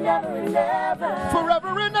 Forever and ever and ever.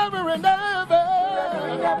 Forever and ever and ever.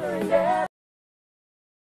 Forever and ever and ever.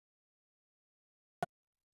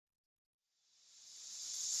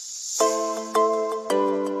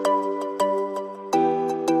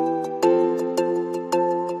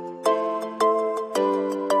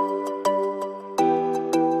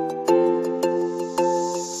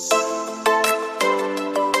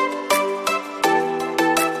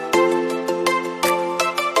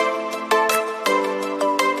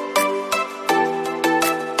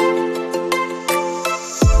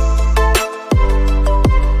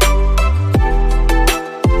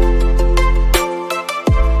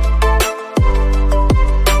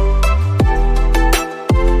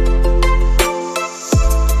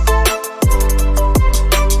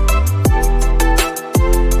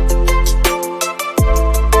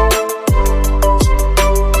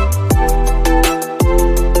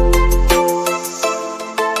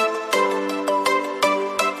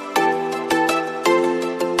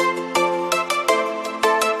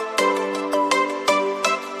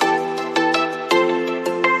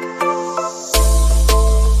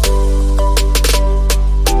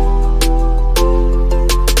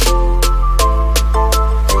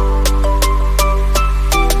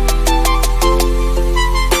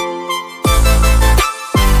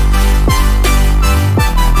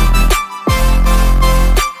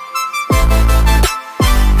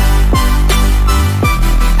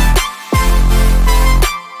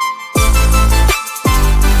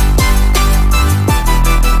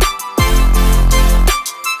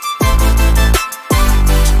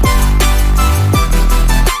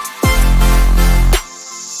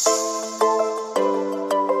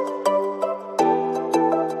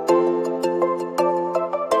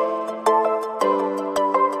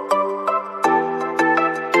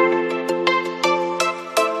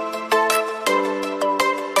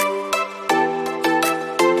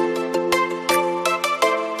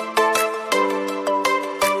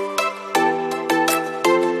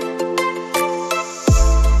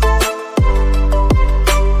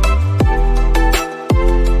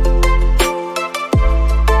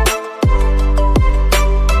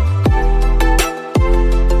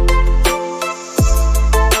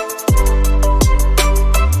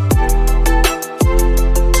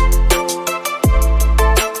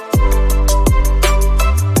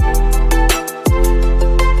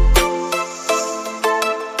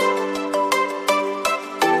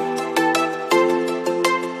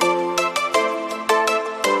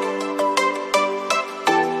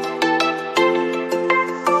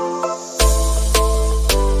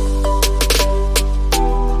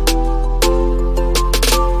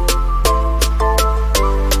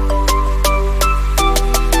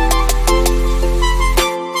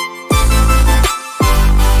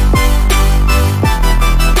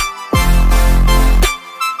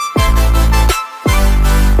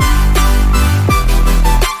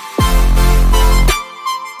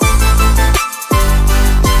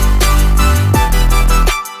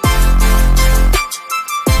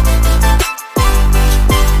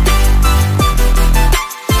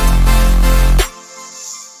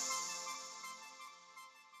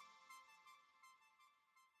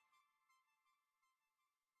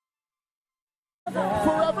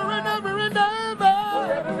 Forever and ever and ever.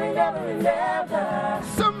 Forever and ever and ever.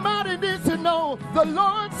 Somebody needs to know the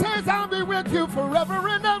Lord says I'll be with you forever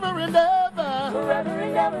and ever and ever. Forever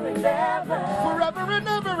and ever and ever. Forever and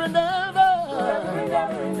ever and ever. Forever and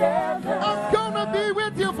ever and ever. I'm gonna be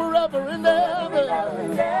with you forever and ever. Forever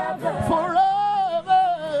and ever. Forever.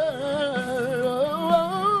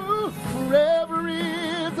 Forever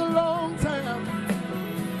is a long time.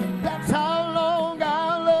 That's how long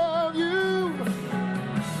I love you.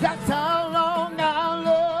 That's how long I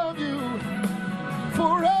love you.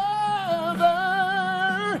 Forever.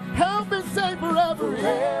 Help me say forever.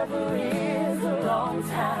 Forever is a long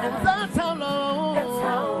time. And that's how long. That's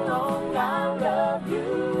how long I love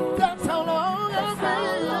you. That's how long That's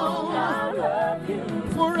how long I love you.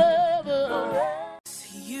 Forever.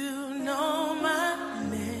 You know my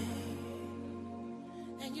name,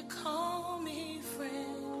 and you call me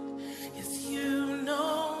friend. Yes, you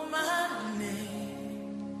know my name.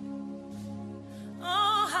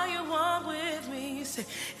 Oh, how you walk with me, say,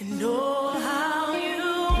 and oh, how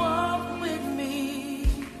you walk with me.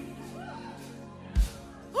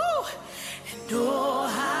 Woo! And oh,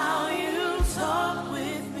 how you talk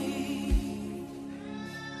with me.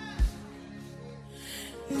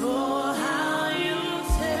 Oh, how you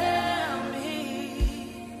tell me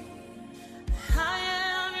I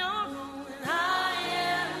am your own and I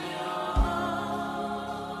am your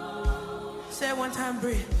own. Say it one time,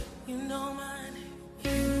 breathe. You know my name.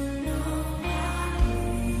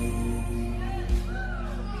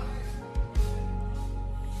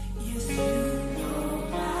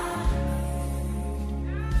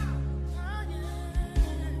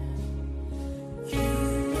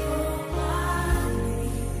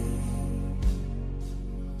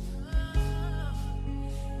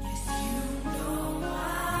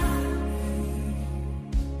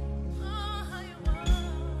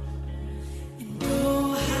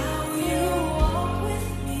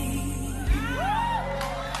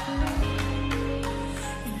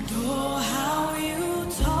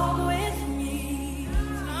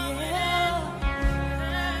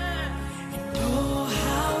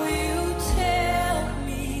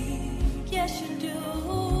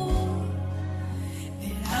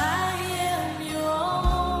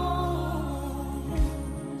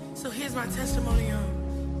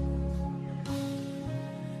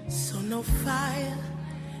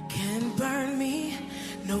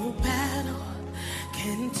 No battle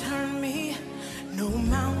can turn me, no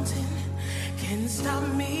mountain can stop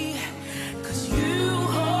me, 'cause you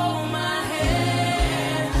hold my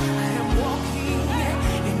hand. I am walking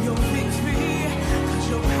in your victory, 'cause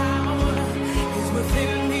your power is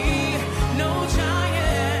within me. No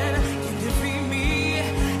giant can defeat me,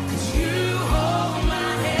 'cause you hold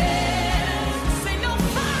my hand. Say no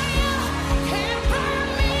fire can burn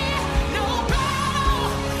me, no battle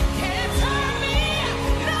can turn me,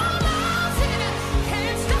 no mountain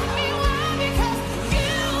can stop me. Why? Because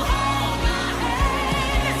you hold my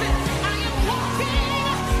hand. Listen, I am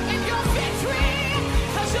walking in your victory,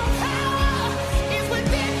 'cause your power is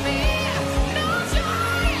within me. No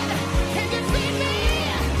giant can defeat me,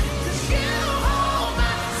 'cause you hold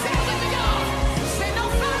my. Say it with me, y'all. Say no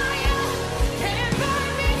fire can burn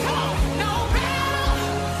me. Come on. No battle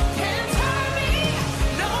can turn me,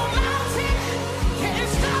 no mountain can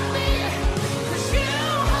stop me, 'cause you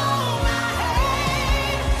hold my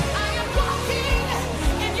hand. I am walking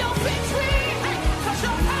in your victory, 'cause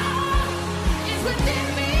your power is within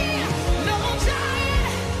me. No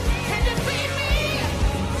giant can defeat me,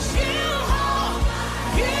 'cause you hold.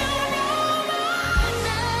 You know my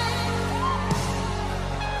name.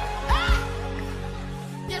 Ah!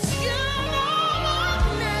 Yes, you know my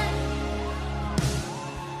name.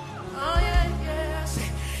 Oh yeah, yeah. Say,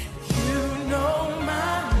 you know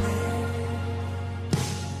my name.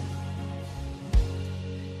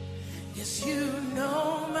 Yes, you know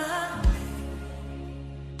my name.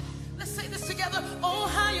 Let's say this together. Oh,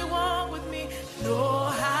 how you walk with me. Know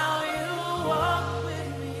how you walk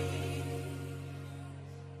with me.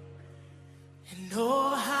 And know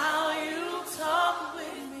how you talk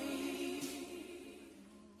with me.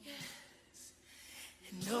 Yes.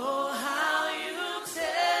 And know how you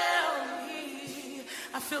tell me.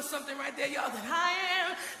 I feel something right there, y'all, that I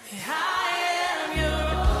am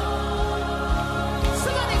yours.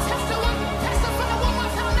 Somebody testify one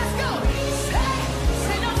more time. Let's go.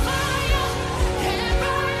 Say no fire can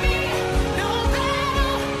burn me, no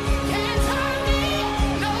battle can turn me,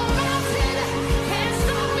 no mountain can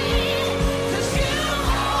stop me, 'cause you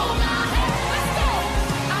hold my hand. Let's go.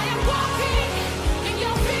 I am walking in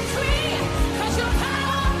your victory, 'cause your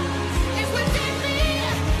power is within me.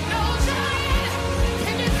 No giant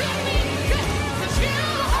can defeat me, 'cause you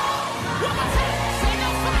hold. One more time. Say no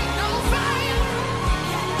fight, no fire,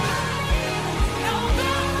 no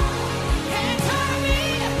battle can turn me,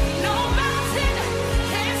 no mountain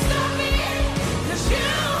can stop me, 'cause you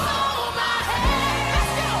hold my hand.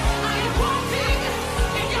 Let's go. I am walking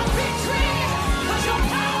in your victory, 'cause your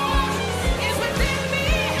power is within me.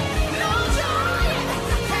 No giant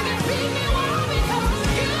can defeat me. Why? Because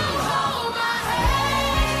you hold my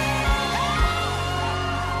hand.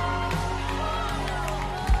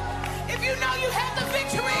 If you know you have the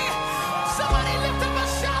victory, somebody lift up a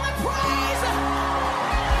shout of praise.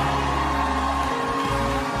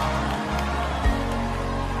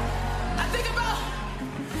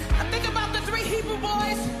 I think about the three Hebrew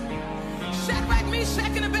boys, Shadrach,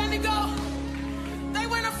 Meshach, and Abednego. They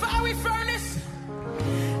were in a fiery furnace,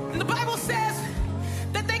 and the Bible says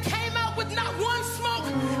that they came out with not one smoke,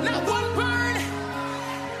 not one burn.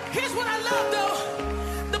 Here's what I love, though.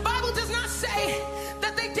 The Bible does not say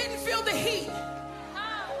that they didn't feel the heat.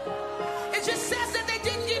 It just says that they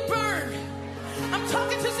didn't get burned. I'm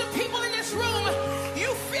talking to some people in this room. You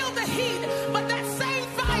feel the heat, but that same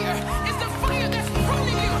fire is the fire that's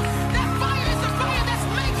pruning you. That fire is the fire that's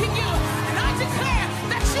making you. And I declare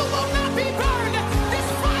that you will not be burned. This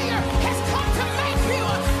fire has come to make you.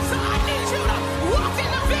 So I need you to walk in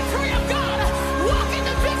the victory of God. Walk in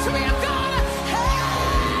the victory of God.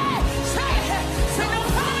 Hey! Say it. Say no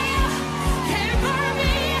fire can burn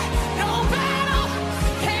me. No battle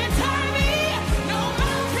can turn me. No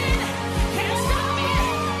mountain can stop me.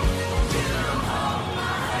 You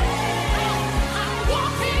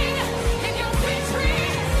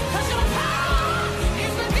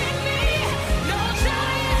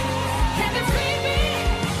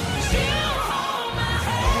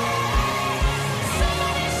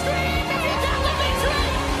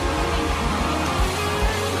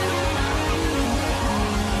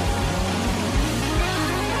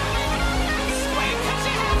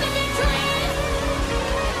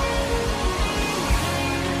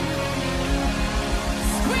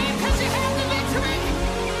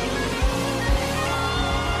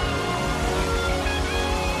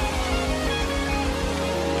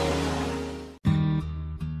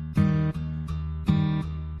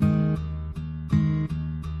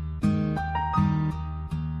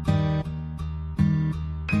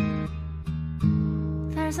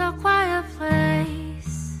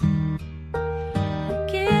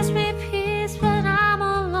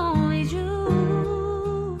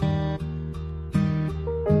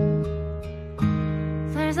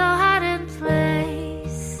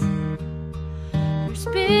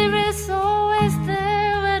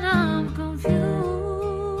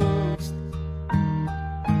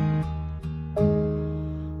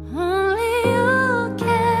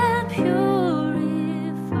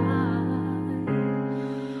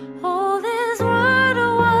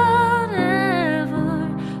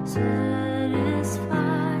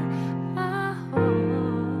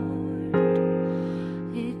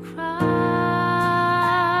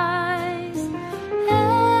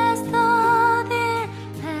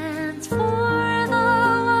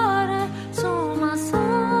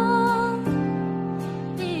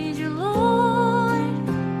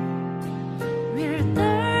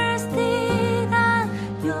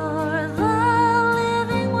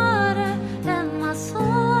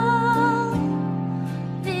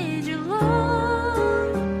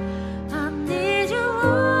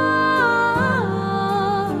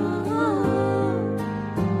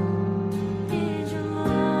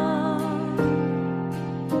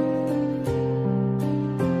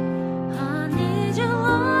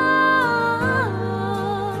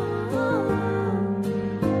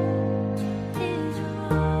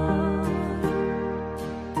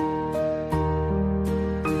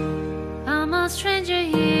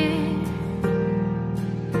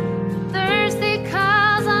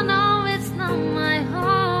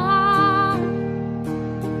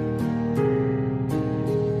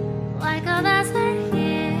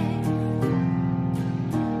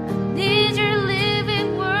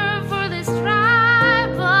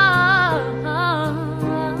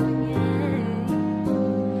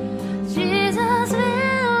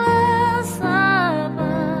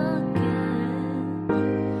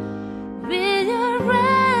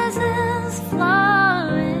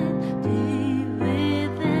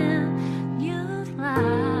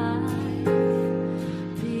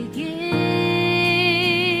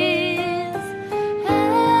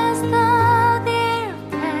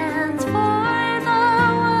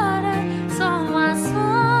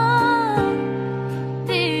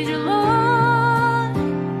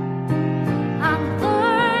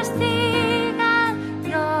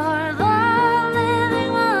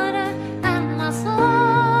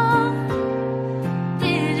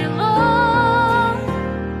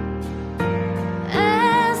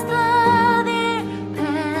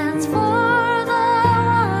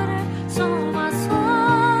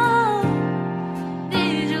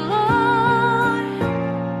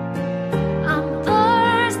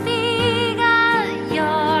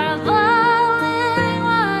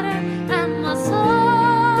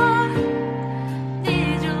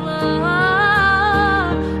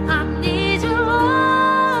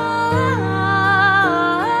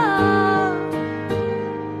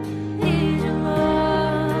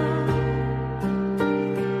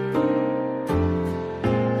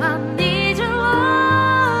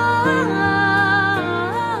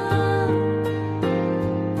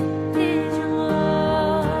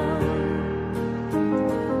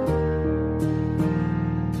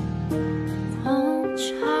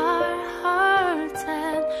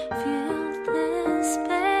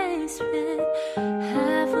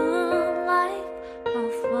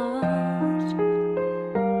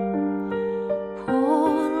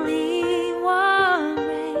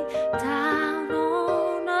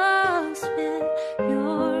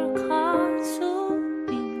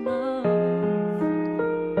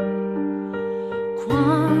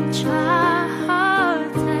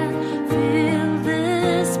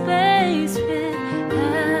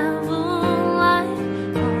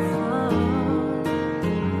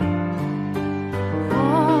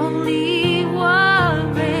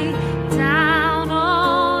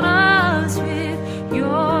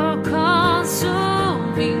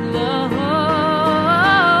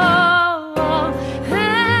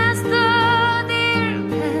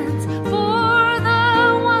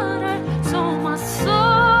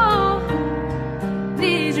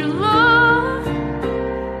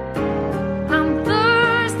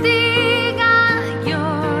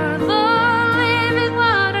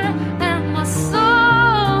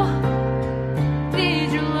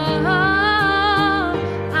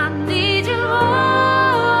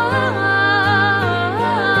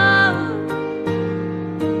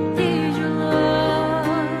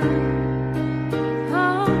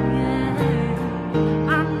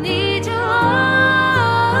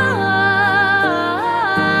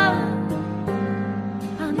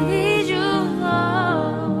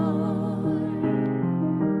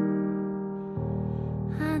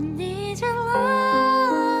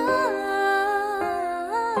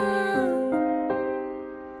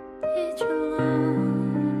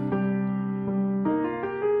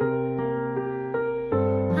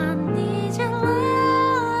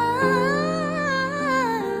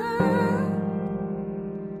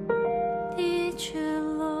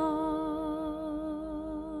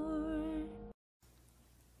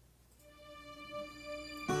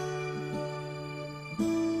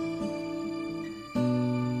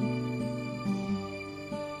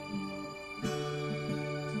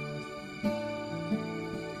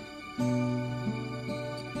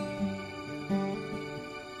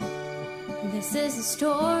This is the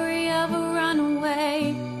story of a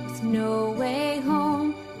runaway with no way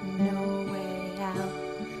home, no way out.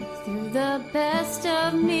 Threw the best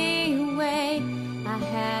of me away. I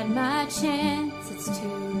had my chance, it's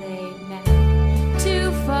too late now.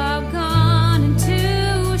 Too far gone and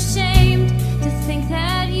too ashamed to think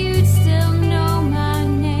that you'd still know my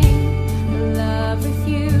name. But love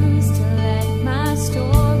refused to let my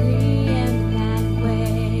story end that way.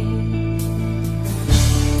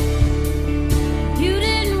 You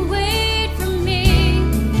didn't wait for me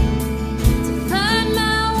to find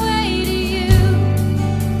my way to you.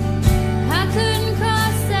 I couldn't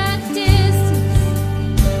cross that distance,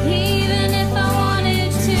 even if I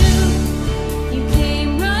wanted to. You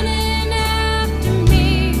came running after me,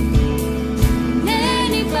 and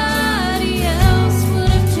anybody else would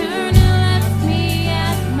have turned and left me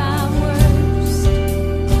at my worst.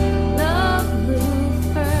 Love moved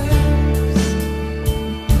first.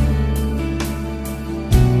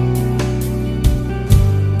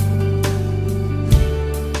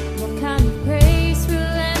 What kind of grace,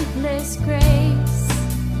 relentless grace,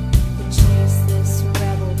 would chase this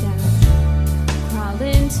rebel down? Crawl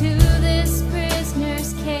into this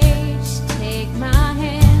prisoner's cage, take my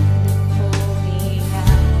hand and pull me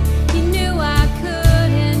out. You knew I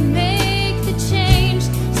couldn't make the change,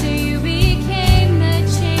 so you became the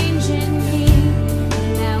change in me.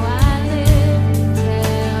 And now I live to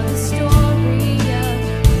tell the story of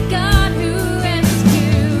God who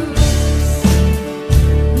rescues.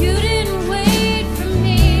 You didn't wait for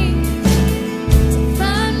me to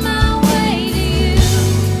find my way to you.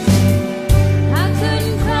 I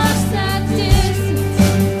couldn't cross that distance,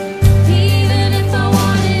 even if I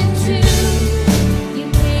wanted to. You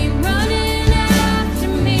came running after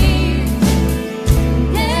me,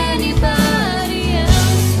 and anybody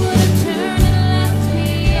else would have turned and left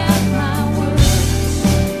me at my worst.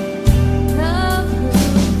 Love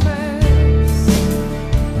moved first.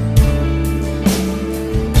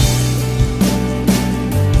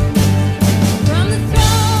 From the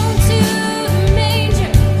throne to the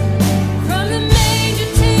manger, from the manger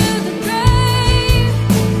to the grave,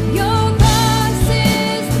 your cross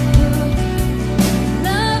is the proof.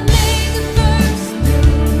 Love made the first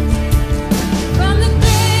move. From the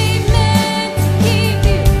grave meant to keep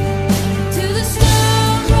you to the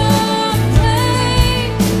stone wrong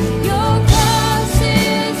place, your cross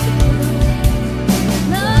is the proof.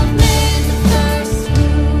 Love made the first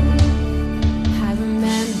move. I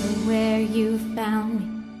remember where you found me.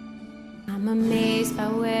 I'm amazed by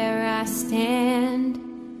where I stand.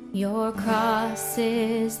 Your cross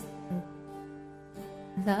is the proof.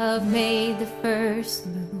 Love made the first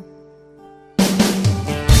move.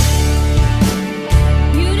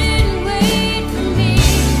 You didn't wait for me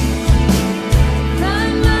to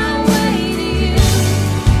find my way to you.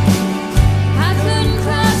 I couldn't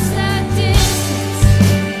cross that distance,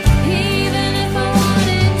 even if I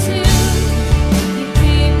wanted to. You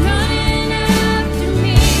came running after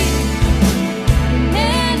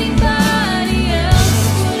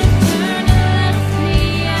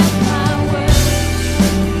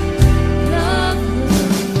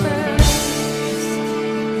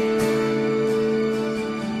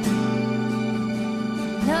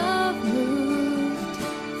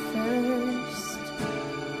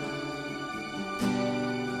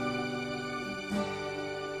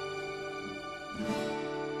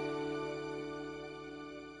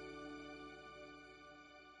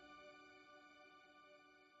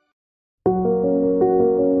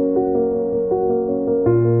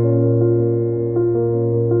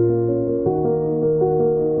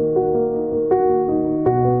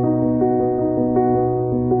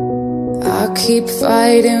I keep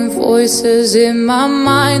fighting voices in my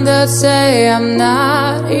mind that say I'm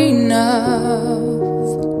not enough.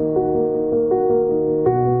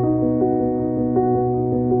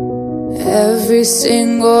 Every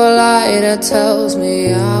single lie that tells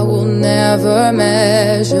me I will never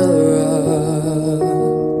measure up.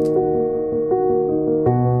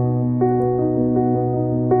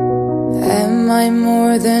 Am I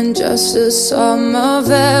more than just a sum of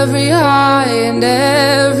every high and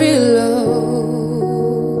every low?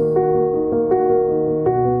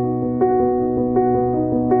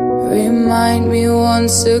 Remind me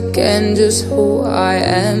once again just who I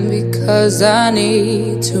am, because I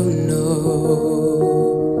need to know.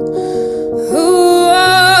 Ooh,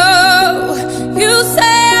 you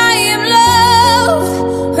say I am loved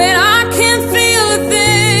when I can't feel a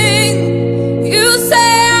thing. You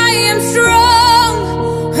say I am strong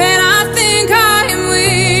when I think I am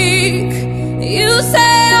weak. You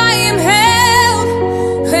say I am held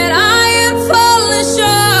when I am falling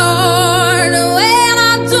short, when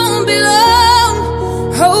I don't belong.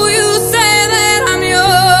 Oh, you say that I'm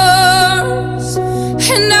yours,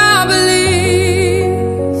 and I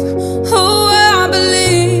believe, oh, I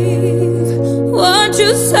believe what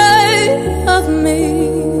you say of me.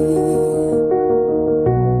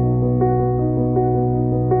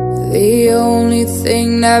 The only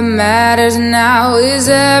thing that matters now is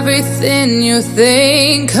everything you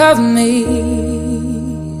think of me.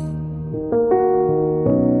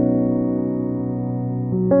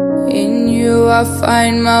 In you I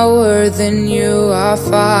find my worth, in you I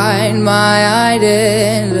find my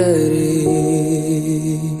identity.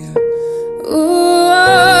 Ooh,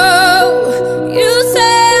 you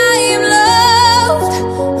say I am loved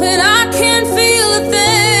when I can't feel a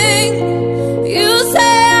thing. You say I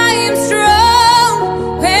am strong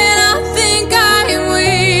when I think I am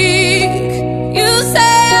weak. You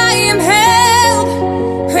say I am held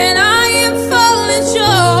when I am falling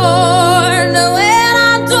short, when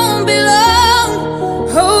I don't belong.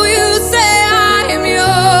 Oh, you say I am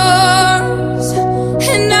yours,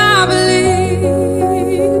 and I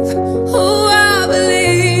believe, oh, I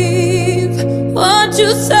believe what you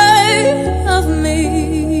say of me.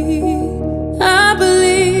 I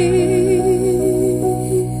believe.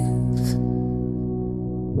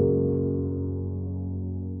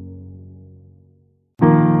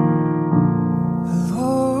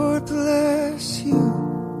 Lord bless you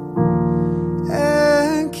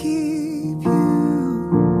and keep you.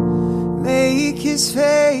 Make his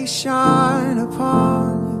face shine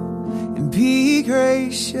upon you and be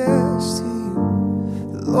gracious to you.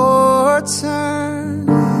 The Lord turn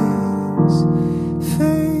his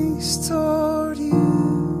face toward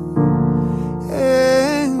you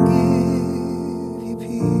and give you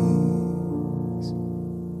peace.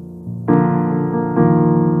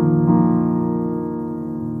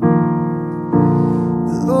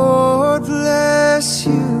 The Lord bless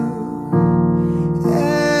you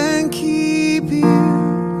and keep you.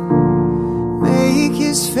 Make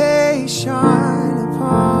his face shine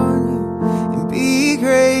upon you and be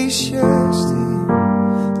gracious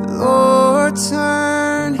to you. The Lord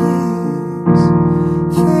turn his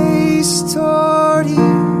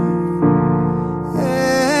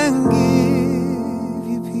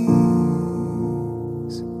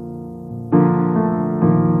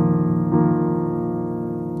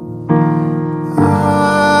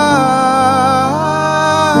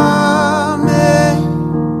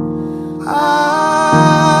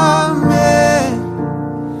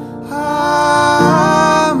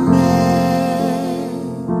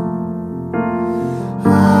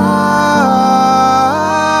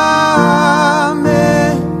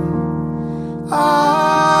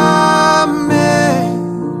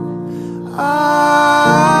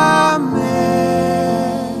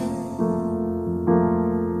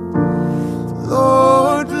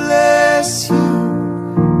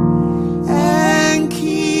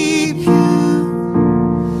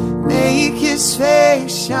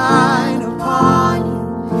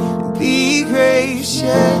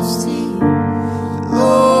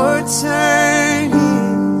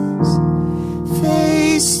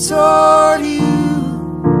face toward you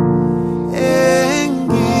and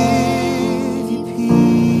give you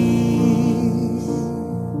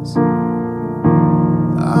peace.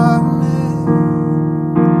 Amen.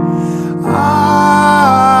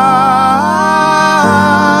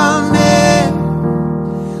 Amen.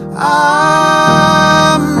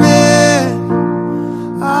 Amen.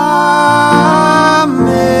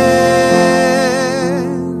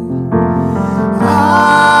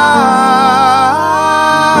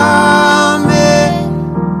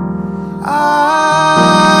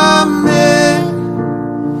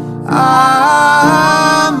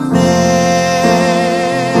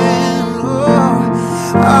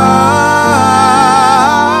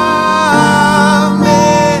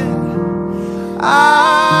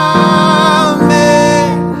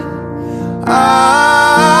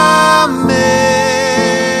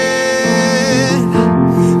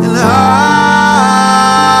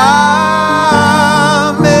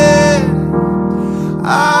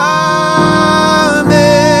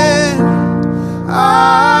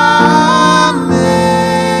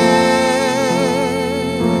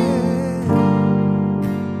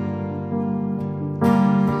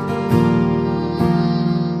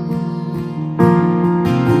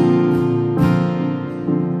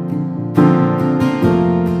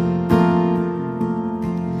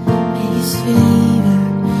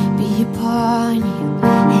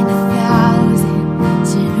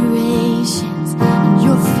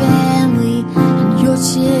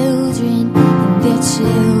 children and their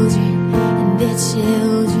children and their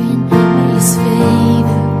children. May His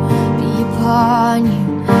favor be upon you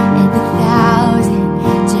and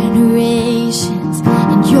 1,000 generations,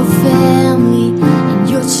 and your family and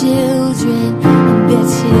your children and their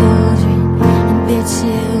children and their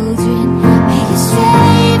children. May His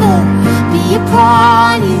favor be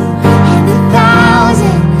upon you and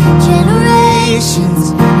 1,000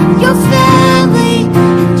 generations, and your family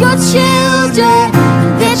and your children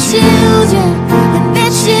and their children and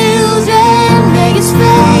their children. May His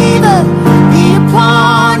favor be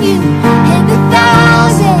upon you and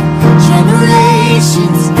 1,000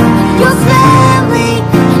 generations, and your family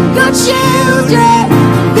and your children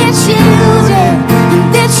and their children and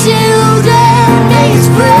their children. May His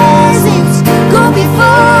presence go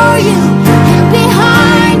before you and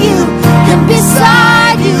behind you and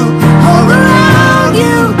beside you, all around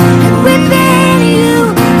you and within you.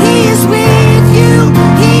 He is with you,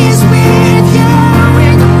 He is with you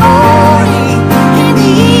in the morning, in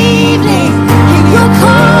the evening, in your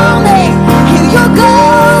coming, in your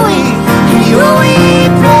going, in your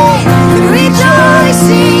weeping and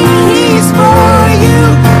rejoicing. He is for you,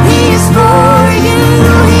 He is for you,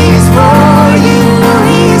 He is for you,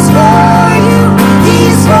 He is for you, He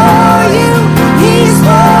is for you, He is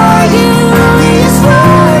for you, He is for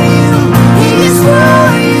you, He is for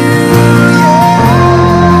you. Yes.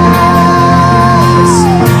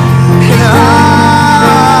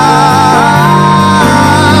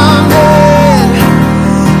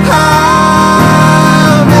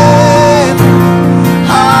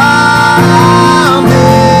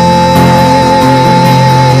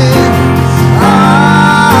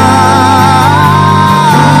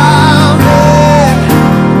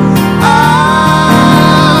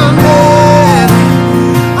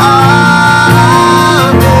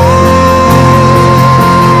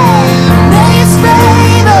 May His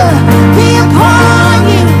favor be upon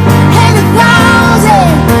you and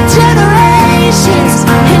 1,000 generations,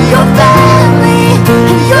 and your family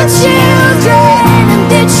and your children and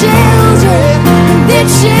their children and their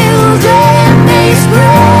children. May His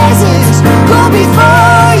presence go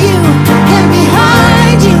before you and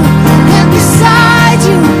behind you and beside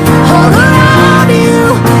you, all around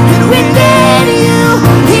you and within you.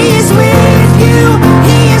 He is with you,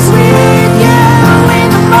 He is with you in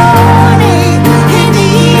the morning, in the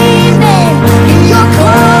evening, in your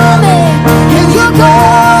coming, in your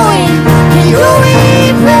going, in your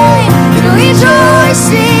weeping and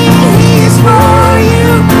rejoicing. He is for you,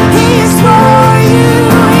 He is for you,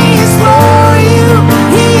 He is for you,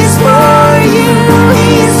 He is for you, He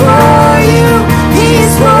is for you, He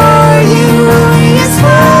is for you, He is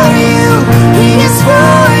for you, He is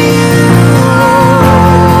for you.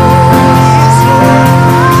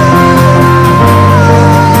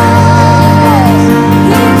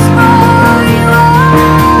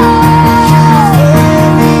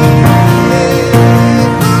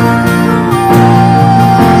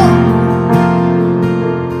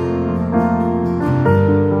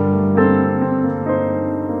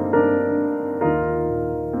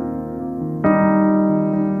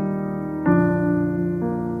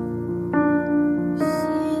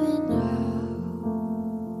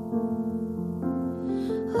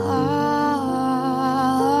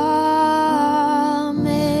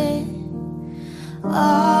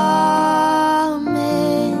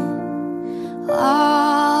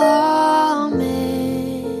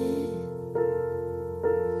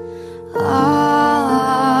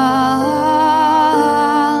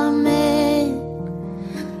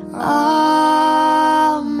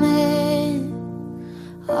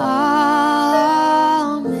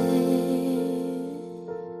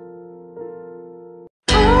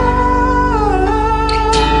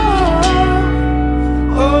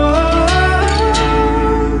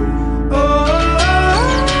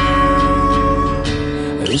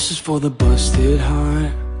 This is for the busted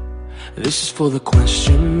heart. This is for the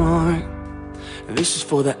question mark. This is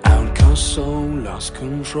for the outcast soul, lost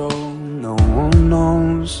control, no one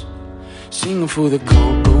knows. Singing for the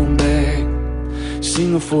cocoa bag,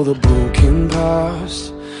 singing for the broken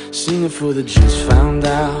past, singing for the just found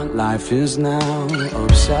out life is now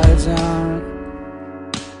upside down.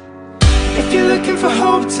 If you're looking for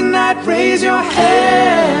hope tonight, raise your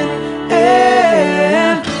hand.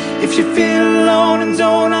 If you feel alone and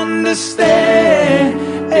don't understand,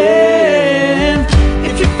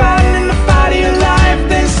 if you're fighting in the fight of your life,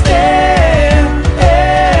 then stand.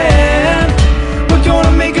 We're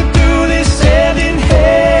gonna make it through this hand in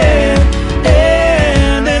hand.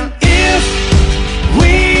 And if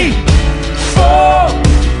we fall,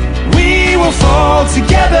 we will fall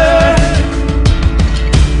together.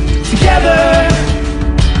 Together.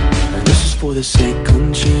 for the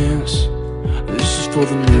second chance. This is for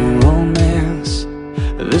the new romance.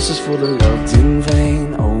 This is for the loved in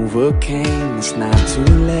vain. Overcame, it's not too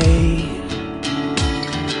late.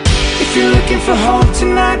 If you're looking for hope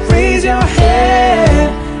tonight, raise your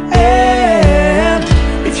hand.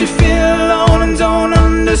 If you feel alone and don't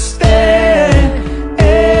understand,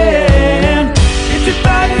 if you're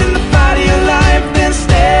fighting in the fight of your life, then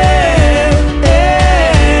stand.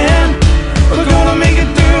 We're gonna make it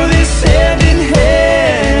through this hand in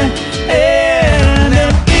hand. And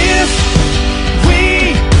if we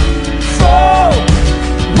fall,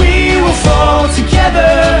 we will fall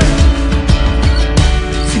together.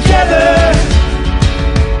 Together.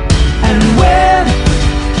 And when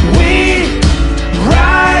we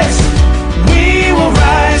rise, we will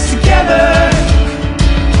rise together.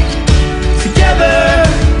 Together.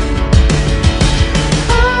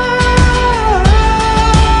 Oh,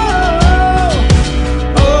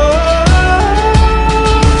 oh, oh,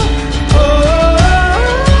 oh.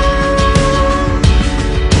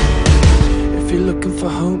 If you're looking for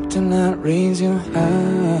hope tonight, raise your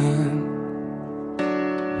hand.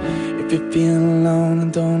 If you feel alone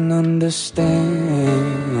and don't understand,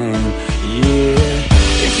 yeah.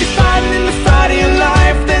 If you're fighting in the fight of your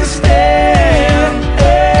life, then stand.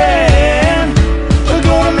 We're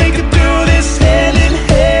gonna make it through this hand in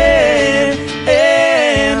hand.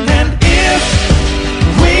 And if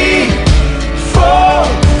we fall,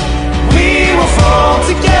 we will fall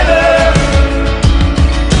together.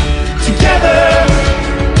 Together.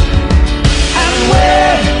 And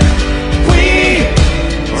when we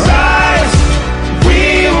rise, we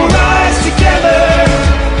will rise together.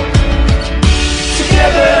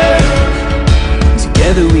 Together.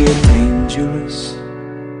 Together we are dangerous.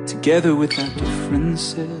 Together with our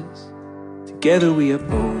differences. Together we are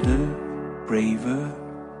bolder, braver,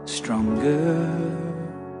 stronger.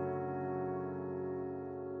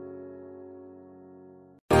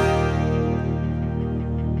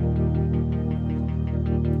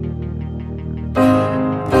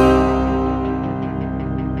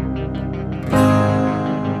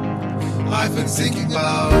 I've been thinking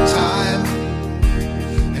about time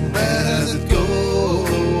and where does it go?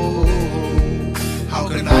 How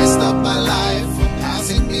can I stop my life from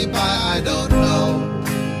passing me by? I don't know.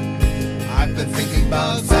 I've been thinking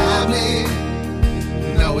about family.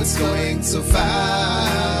 Now it's going so fast.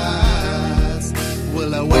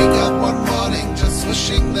 Will I wake up one morning just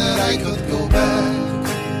wishing that I could go back?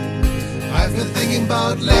 I've been thinking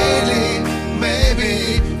about lately,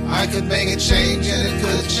 maybe I could make a change and it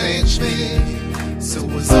could change me. So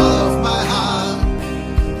with all of my heart,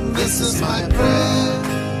 this is my prayer.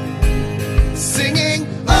 Singing,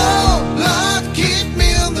 oh Lord, keep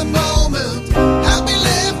me in the moment. Help me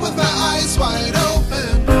live with my eyes wide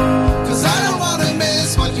open. Cause I don't want to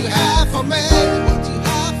miss what you have for me. What you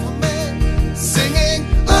have for me. Singing,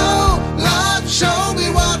 oh Lord, show me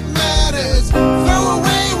what matters. Throw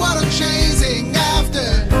away what I'm chasing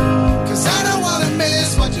after. Cause I don't want to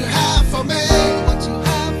miss what you have for me. What you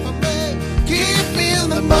have for me. Keep me in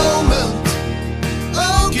the moment.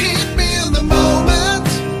 Oh, keep me in the moment.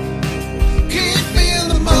 Keep me in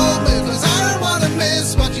the moment. Cause I don't want to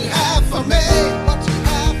miss what you have for me. What you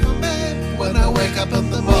have for me. When I wake up in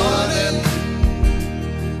the morning,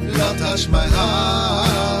 Lord, touch my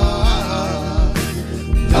heart.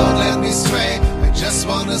 Don't let me stray. I just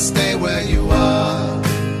want to stay where you are.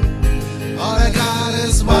 All I got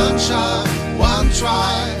is one shot, one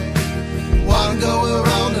try, one go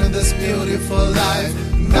around in this beautiful life.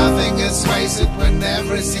 Nothing is wasted when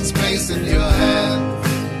everything's placed in your hand.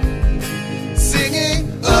 Singing,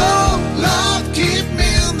 oh Lord, keep me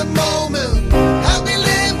in the moment. Help me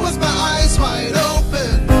live with my eyes wide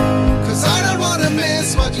open. Cause I don't want to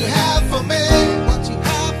miss what you have for me. What you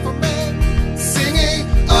have for me. Singing,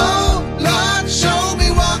 oh Lord, show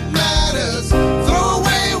me what matters. Throw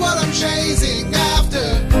away what I'm chasing after.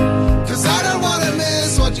 Cause I don't want to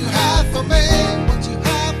miss what you have for me. What you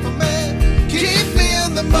have for me. Keep me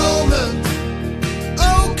in the moment.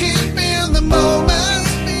 Oh, keep me in the moment.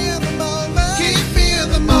 Keep me in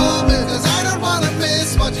the moment. Cause I don't want to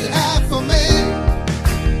miss what you have for me.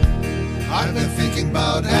 I've been thinking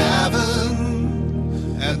about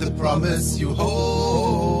heaven and the promise you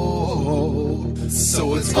hold.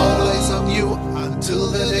 So it's always on you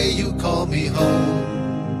until the day you call me home.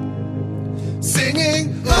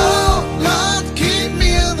 Singing, oh Lord, keep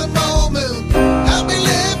me in the moment. Help me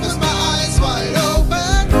live with my eyes wide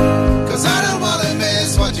open. Cause I don't want to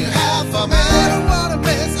miss what you have for me. I don't want to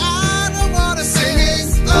miss, I don't want to.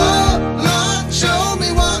 Singing, oh Lord, show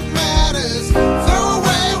me what matters. Throw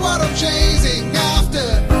away what I'm chasing after.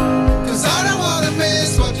 Cause I don't want to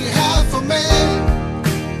miss what you have for me.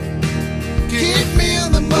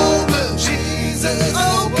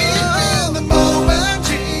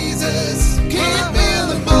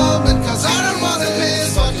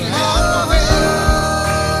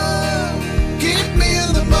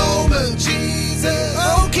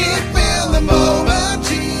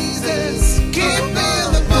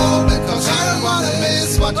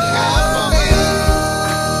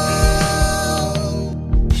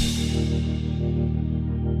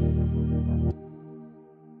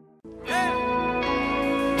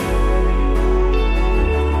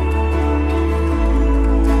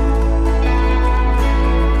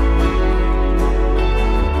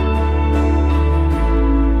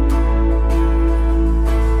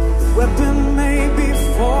 weapon may be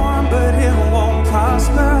formed, but it won't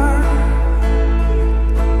prosper.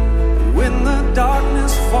 When the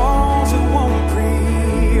darkness falls, it won't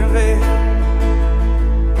prevail.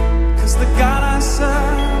 'Cause the God I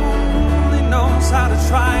serve only knows how to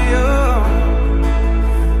triumph.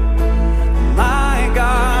 My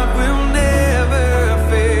God will never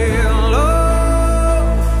fail.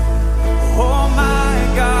 Oh, my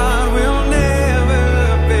God will never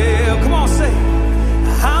fail. Come on, say,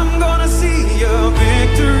 I'm gonna see your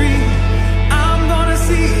victory. I'm gonna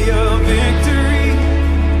see your victory.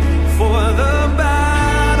 For the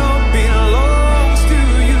battle belongs to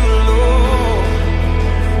you, Lord.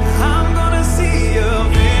 I'm gonna see your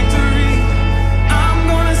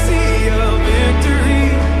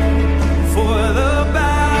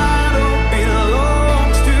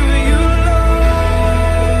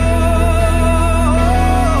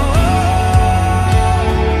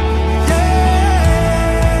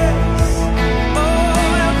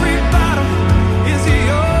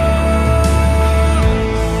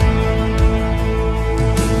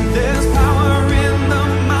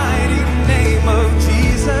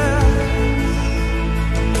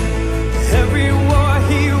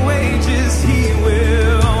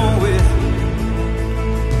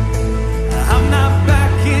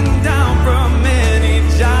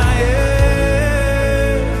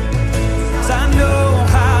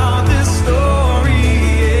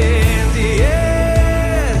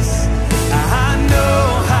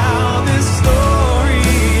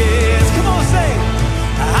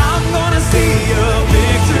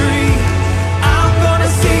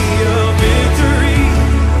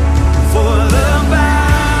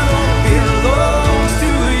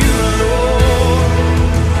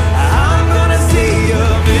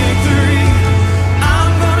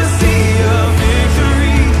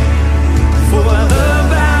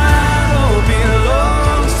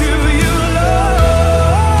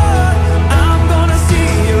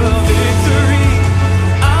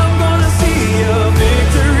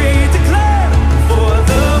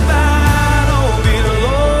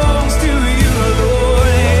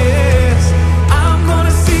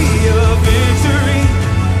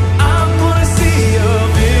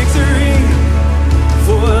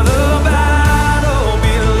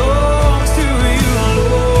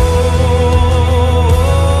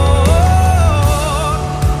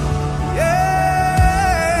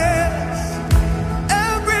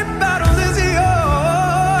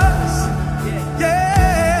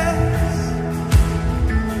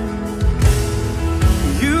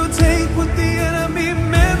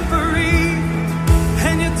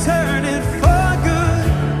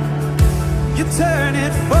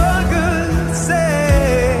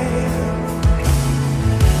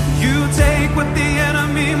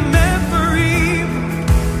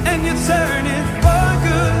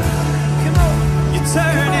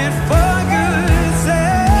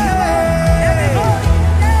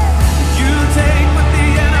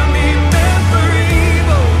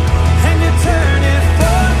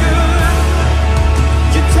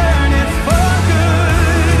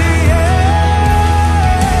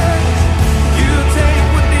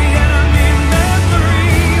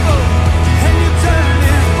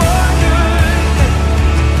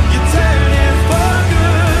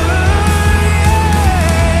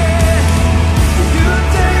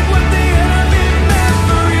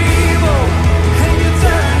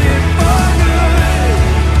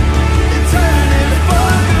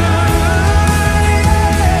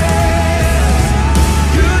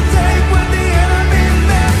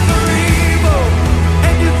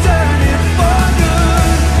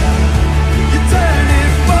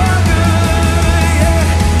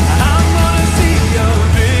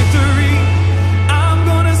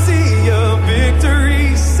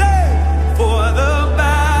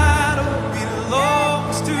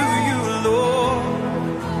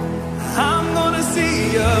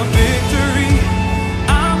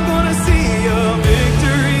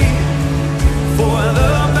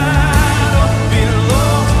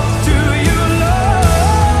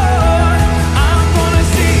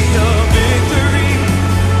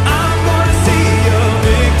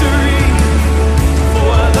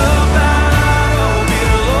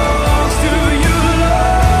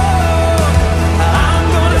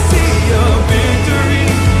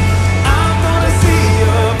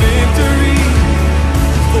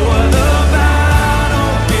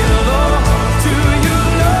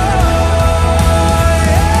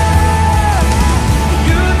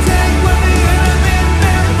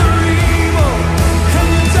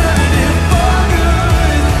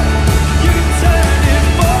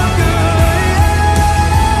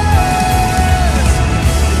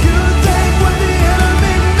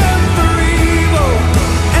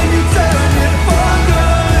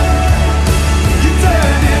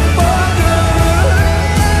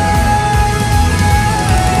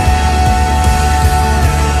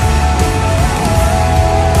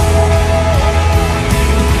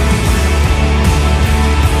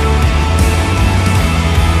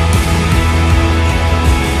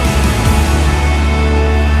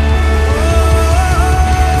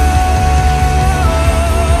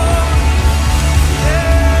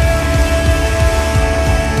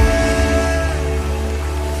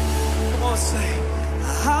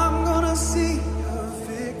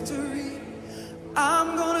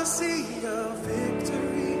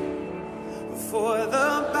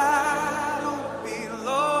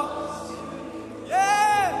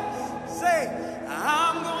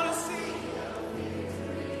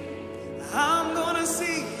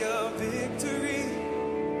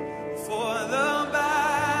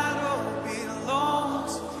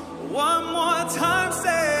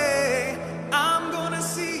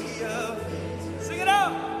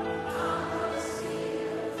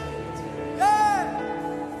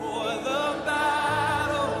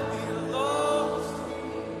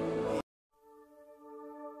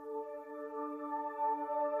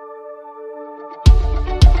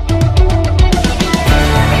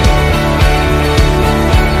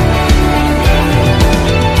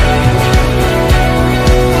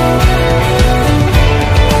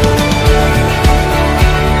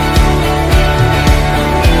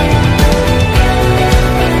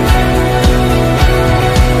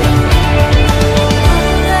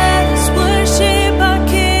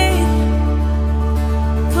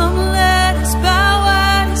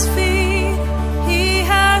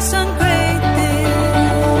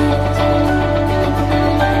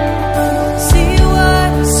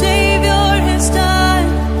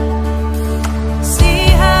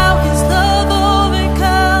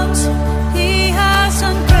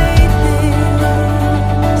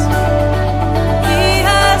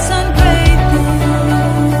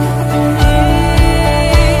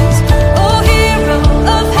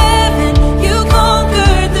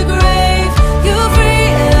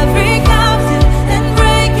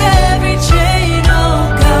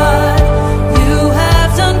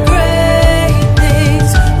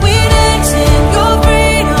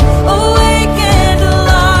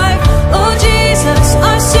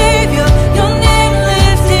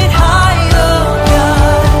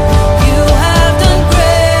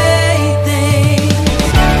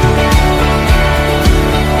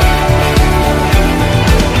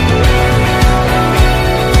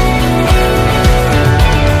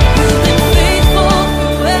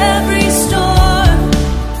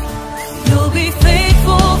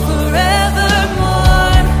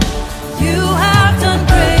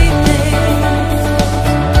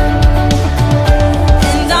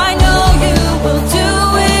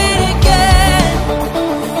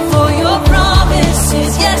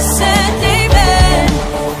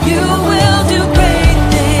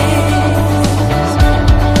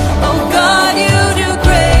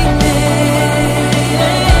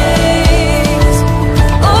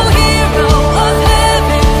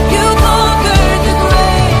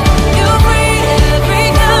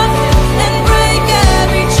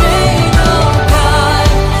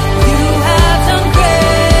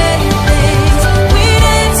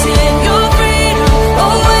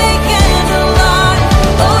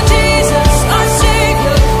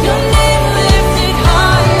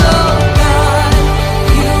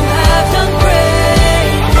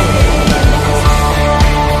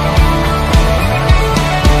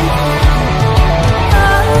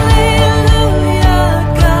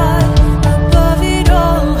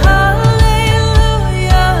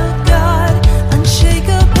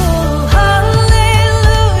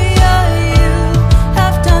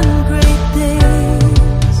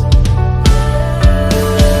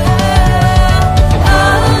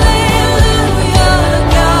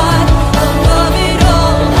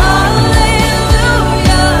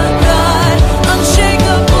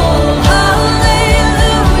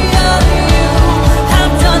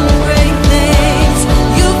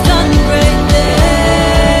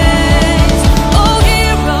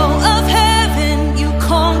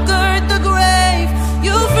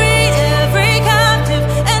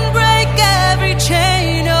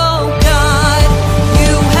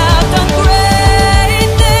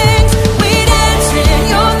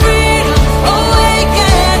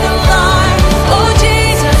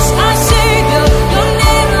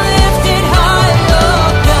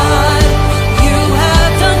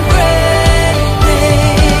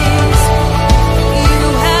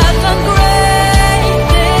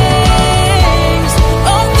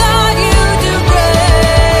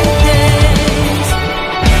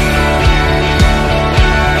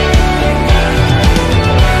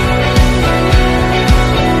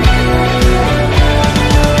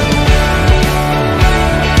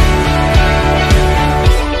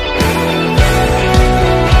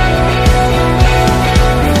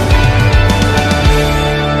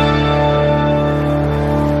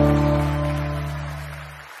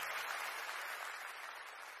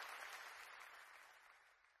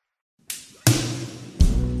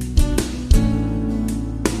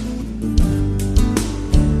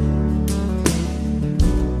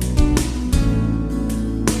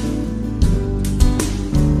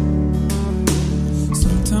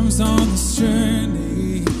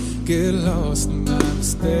lost in my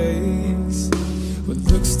mistakes. What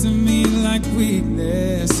looks to me like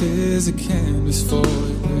weakness is a canvas for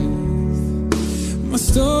grace. My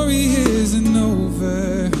story isn't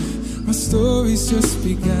over, my story's just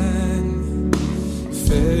begun.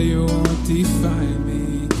 Failure won't define me,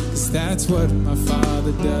 'cause that's what my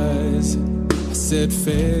Father does. I said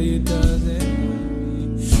failure doesn't hurt me,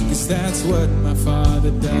 'cause that's what my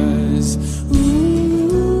Father does.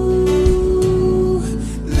 Ooh,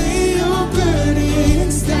 lay your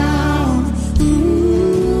burdens down.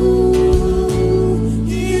 Ooh,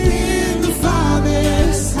 here in the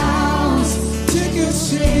Father's house. Take your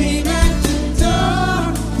shame at the door,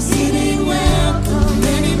 'cause it ain't welcome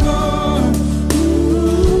anymore.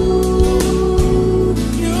 Ooh,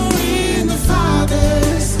 you're in the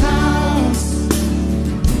Father's house.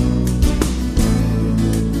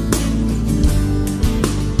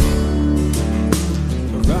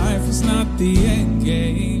 Arrival's not the end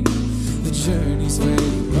game, the journey's where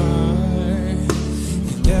you are.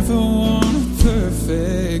 You never want it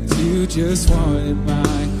perfect, you just wanted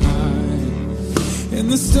my heart. And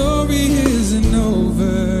the story isn't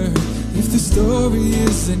over if the story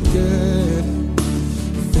isn't good.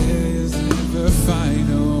 Failure's never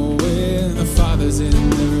final when the Father's in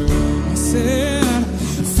the room. I said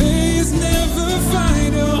failure's never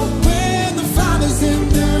final when the Father's in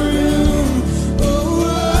the room. Oh,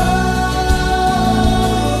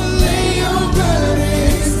 lay your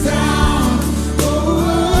burdens down. Oh,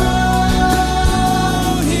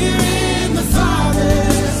 here in the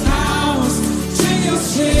Father's house. Take your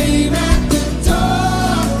shame at the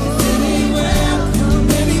door. It ain't welcome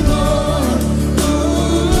anymore.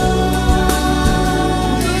 Oh,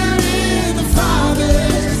 here in the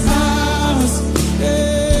Father's house.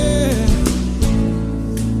 Yeah.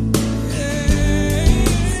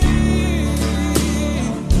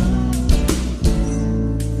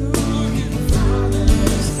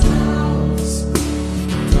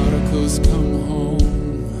 Prodigals come home,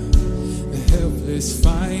 the helpless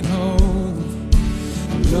find home.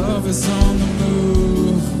 Love is on the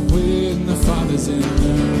move when the Father's in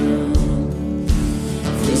the room.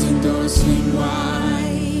 Prison doors swing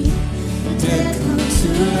wide, the dead come to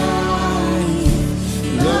life.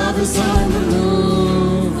 Love is on the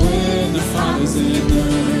move when the Father's in the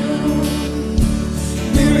room.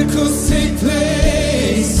 Miracles take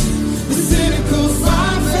place, the cynical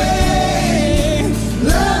find faith.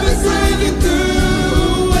 Love is breaking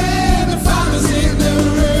through when the Father's in the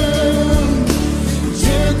room.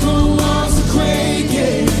 Jericho walls are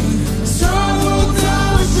quaking, strongholds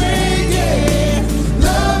are breaking.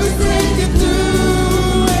 Love is breaking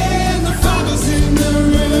through when the Father's in the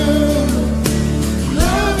room.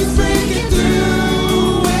 Love is breaking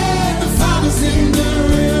through when the Father's in the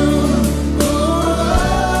room.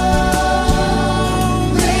 Oh,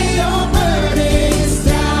 lay your burdens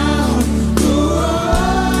down. Oh,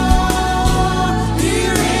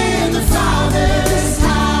 here in the Father's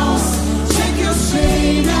house. Check your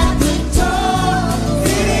shame at the door.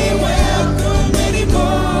 It ain't welcome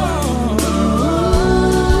anymore.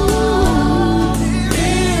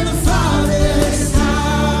 Here in the Father's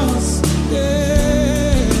house.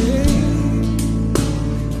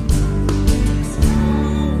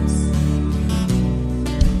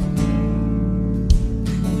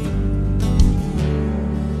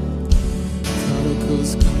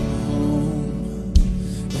 Prodigals come home,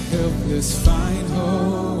 the helpless find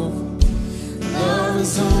hope. Love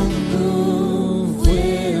is on the move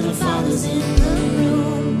when the Father's in the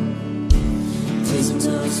room. Prison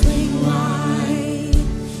doors swing wide,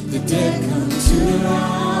 the dead come to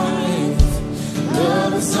life.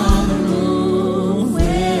 Love is on the move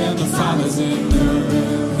when the Father's in the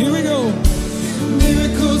room. Here we go.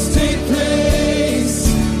 Miracles take place,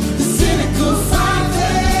 the cynical find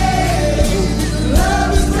faith.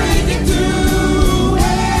 Love is breaking through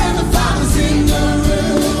when the Father's in the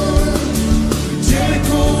room.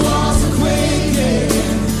 Jericho walls are quaking,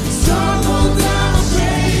 strongholds are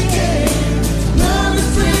breaking. Love is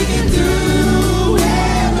breaking through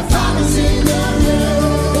when the Father's in the room.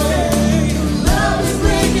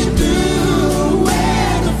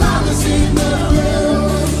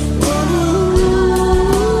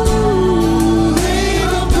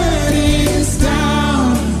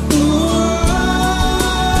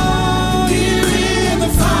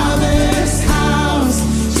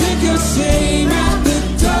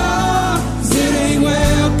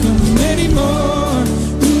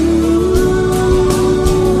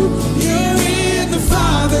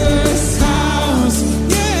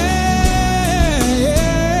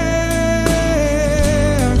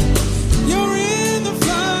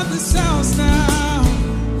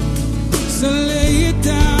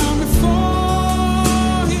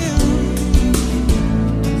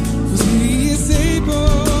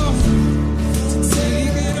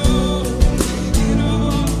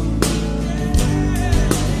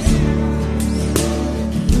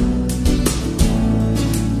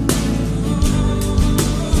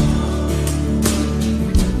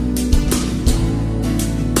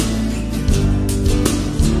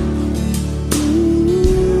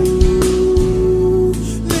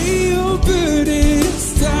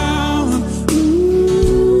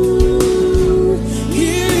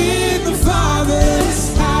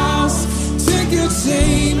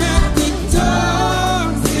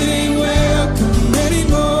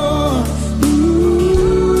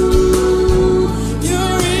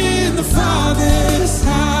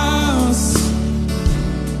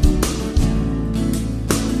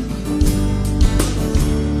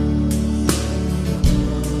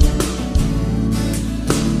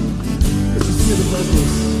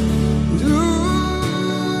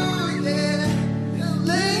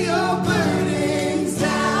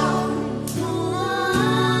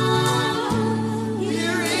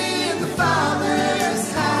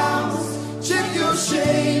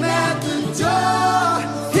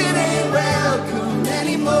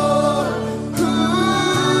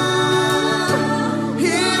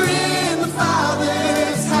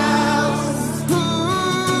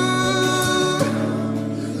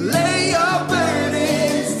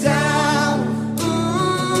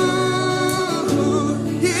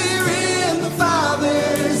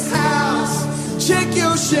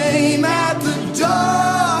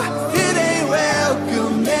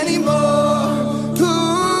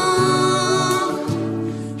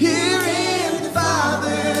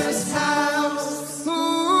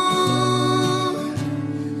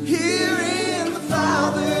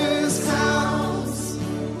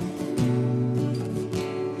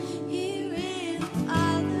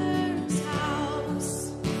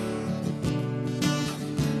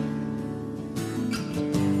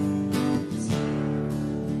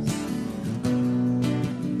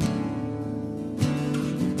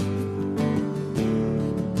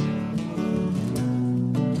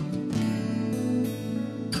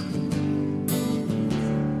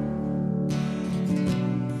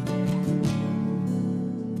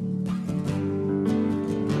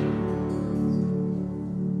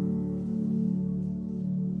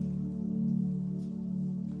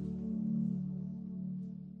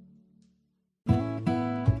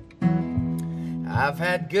 I've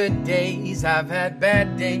had good days, I've had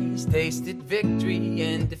bad days, tasted victory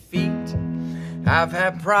and defeat. I've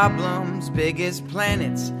had problems big as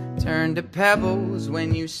planets, turn to pebbles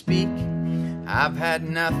when you speak. I've had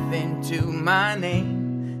nothing to my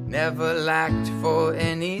name, never lacked for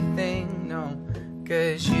anything, no,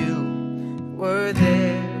 'cause you were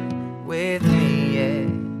there with me, yeah.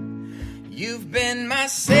 You've been my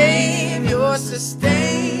savior,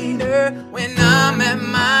 sustainer when I'm at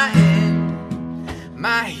my end,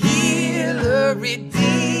 my healer,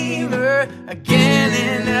 redeemer, again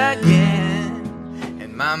and again,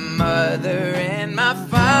 and my mother and my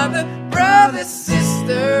father, brother,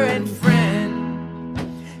 sister, and friend,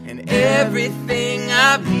 and everything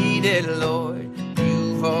I've needed, Lord,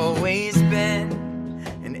 you've always been,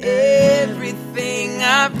 and everything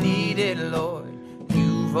I've needed, Lord,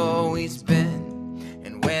 you've always been.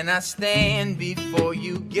 And when I stand before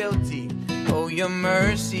you guilty, oh, your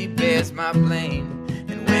mercy bears my blame.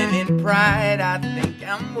 And when in pride I think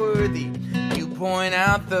I'm worthy, you point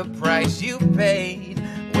out the price you paid.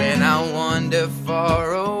 When I wander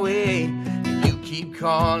far away, you keep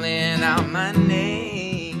calling out my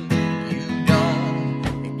name. You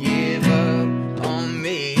don't give up on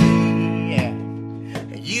me, yeah.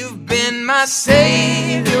 You've been my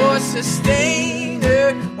savior,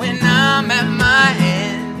 sustainer when I'm at my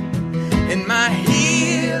end, and my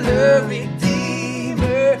healer,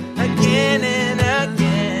 redeemer, again and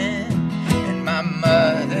again, and my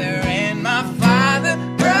mother and my father,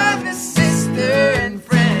 brother, sister, and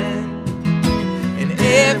friend, and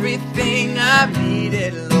everything I've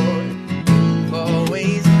needed, Lord, you've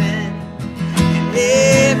always been, and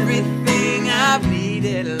everything I've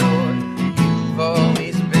needed, Lord, you've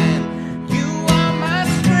always been. You are my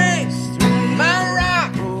strength, my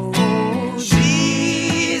rock,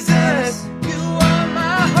 Jesus. You are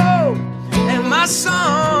my hope and my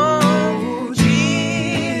song,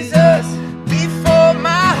 Jesus. Before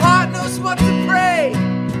my heart knows what to pray,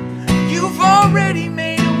 you've already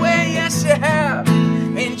made a way, yes you have.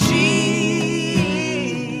 And Jesus,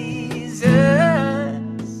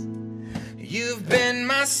 you've been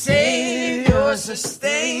my savior,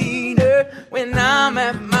 sustainer when I'm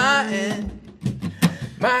at my end,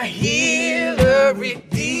 my healer,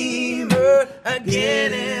 redeemer,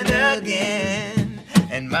 again and again,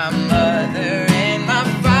 and my mother and my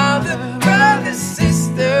father, brother,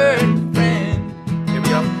 sister, and friend. Here we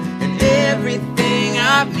go. And everything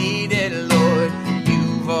I've needed, Lord,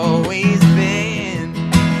 you've always been.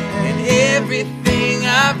 And everything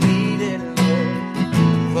I've needed, Lord,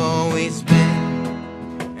 you've always been.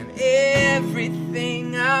 And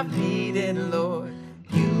everything I've needed, Lord,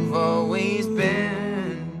 you've always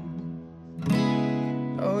been.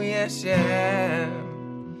 Oh yes, you have.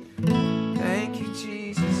 Thank you,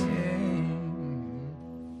 Jesus. Yeah.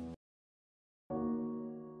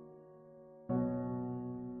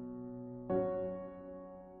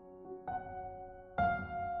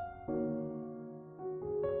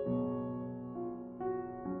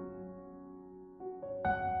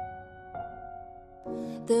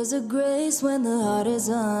 There's a grace when the heart is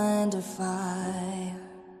under fire,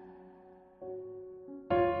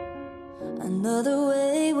 another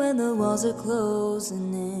way when the walls are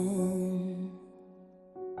closing in.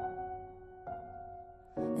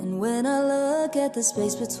 And when I look at the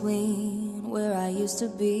space between where I used to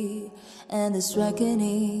be and this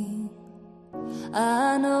reckoning,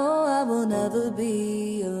 I know I will never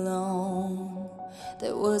be alone.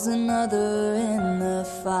 There was another in the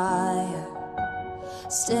fire,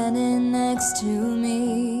 standing next to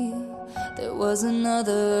me. There was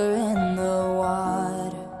another in the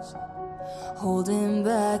waters, holding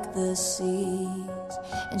back the seas.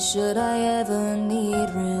 And should I ever need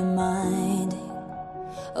reminding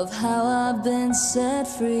of how I've been set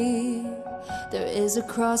free, there is a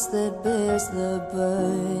cross that bears the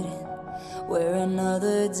burden, where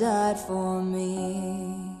another died for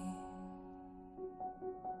me.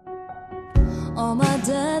 All my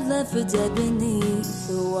dead left for dead beneath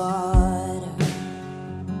the water.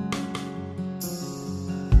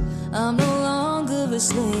 I'm no longer a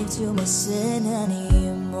slave to my sin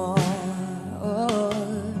anymore.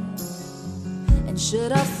 And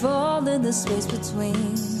should I fall in the space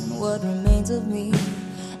between what remains of me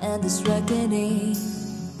and this reckoning,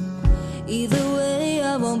 either way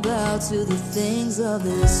I won't bow to the things of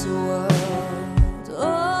this world.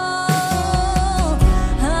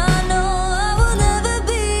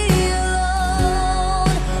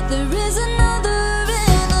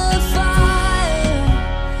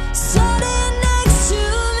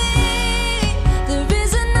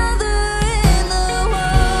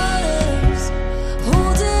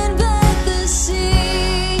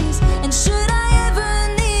 Should I ever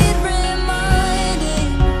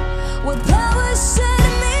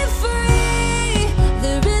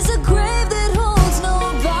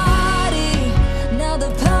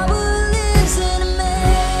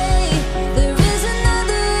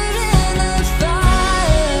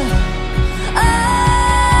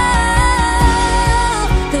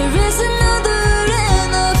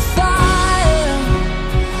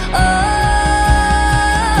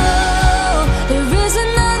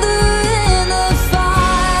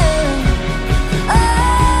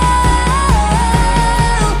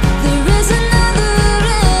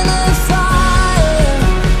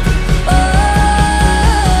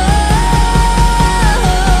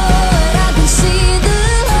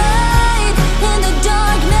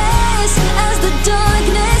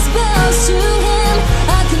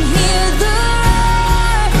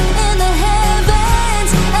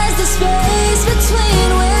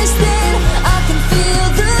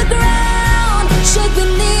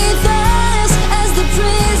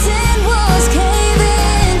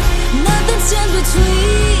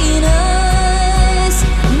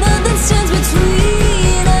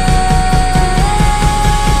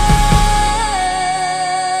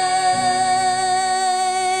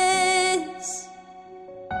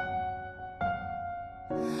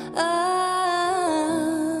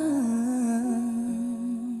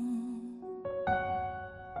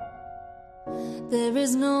There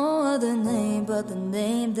is no other name but the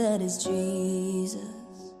name that is Jesus.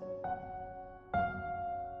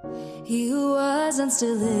 He who was and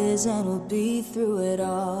still is and will be through it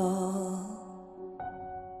all.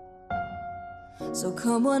 So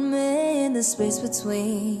come what may in the space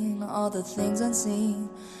between all the things unseen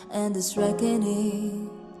and this reckoning,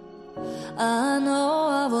 I know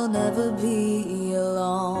I will never be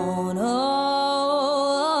alone. Oh,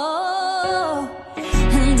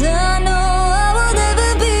 and I know I will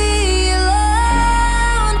never be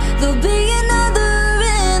alone. There'll be another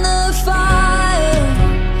in the fire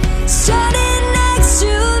standing next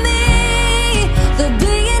to me. There'll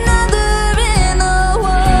be another in the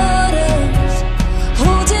waters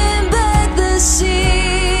holding back the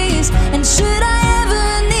seas. And should I ever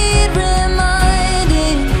need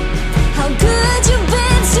reminding how good you've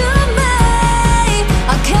been to me,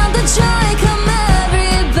 I count the joy come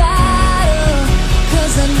every battle,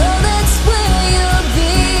 'cause I know that's where you'll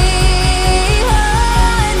be.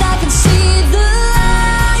 Oh, and I can see the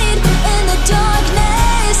light in the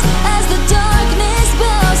darkness as the darkness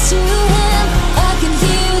bows to him. I can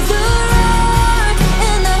hear the roar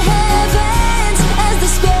in the heavens as the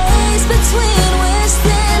space between was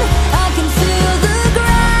thin. I can feel the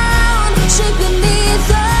ground shake beneath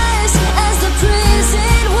us as the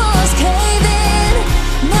prison walls cave in.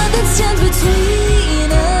 Nothing stands between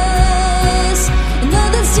us.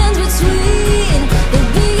 Nothing stands between.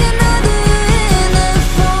 There'll be another in the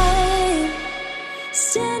fire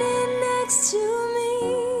standing next to me.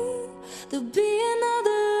 There'll be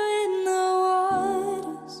another in the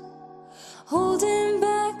waters holding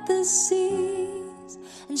back the seas.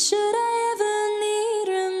 And should I ever need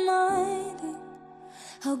reminding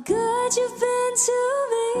how good you've been to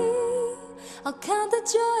me, I'll count the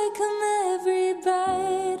joy come every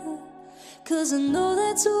battle, 'cause I know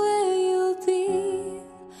that's where you'll be.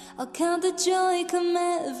 I'll count the joy come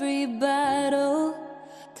every battle,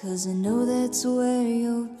 'cause I know that's where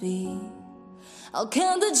you'll be. I'll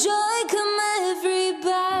count the joy come every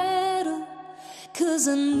battle, 'cause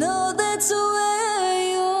I know that's where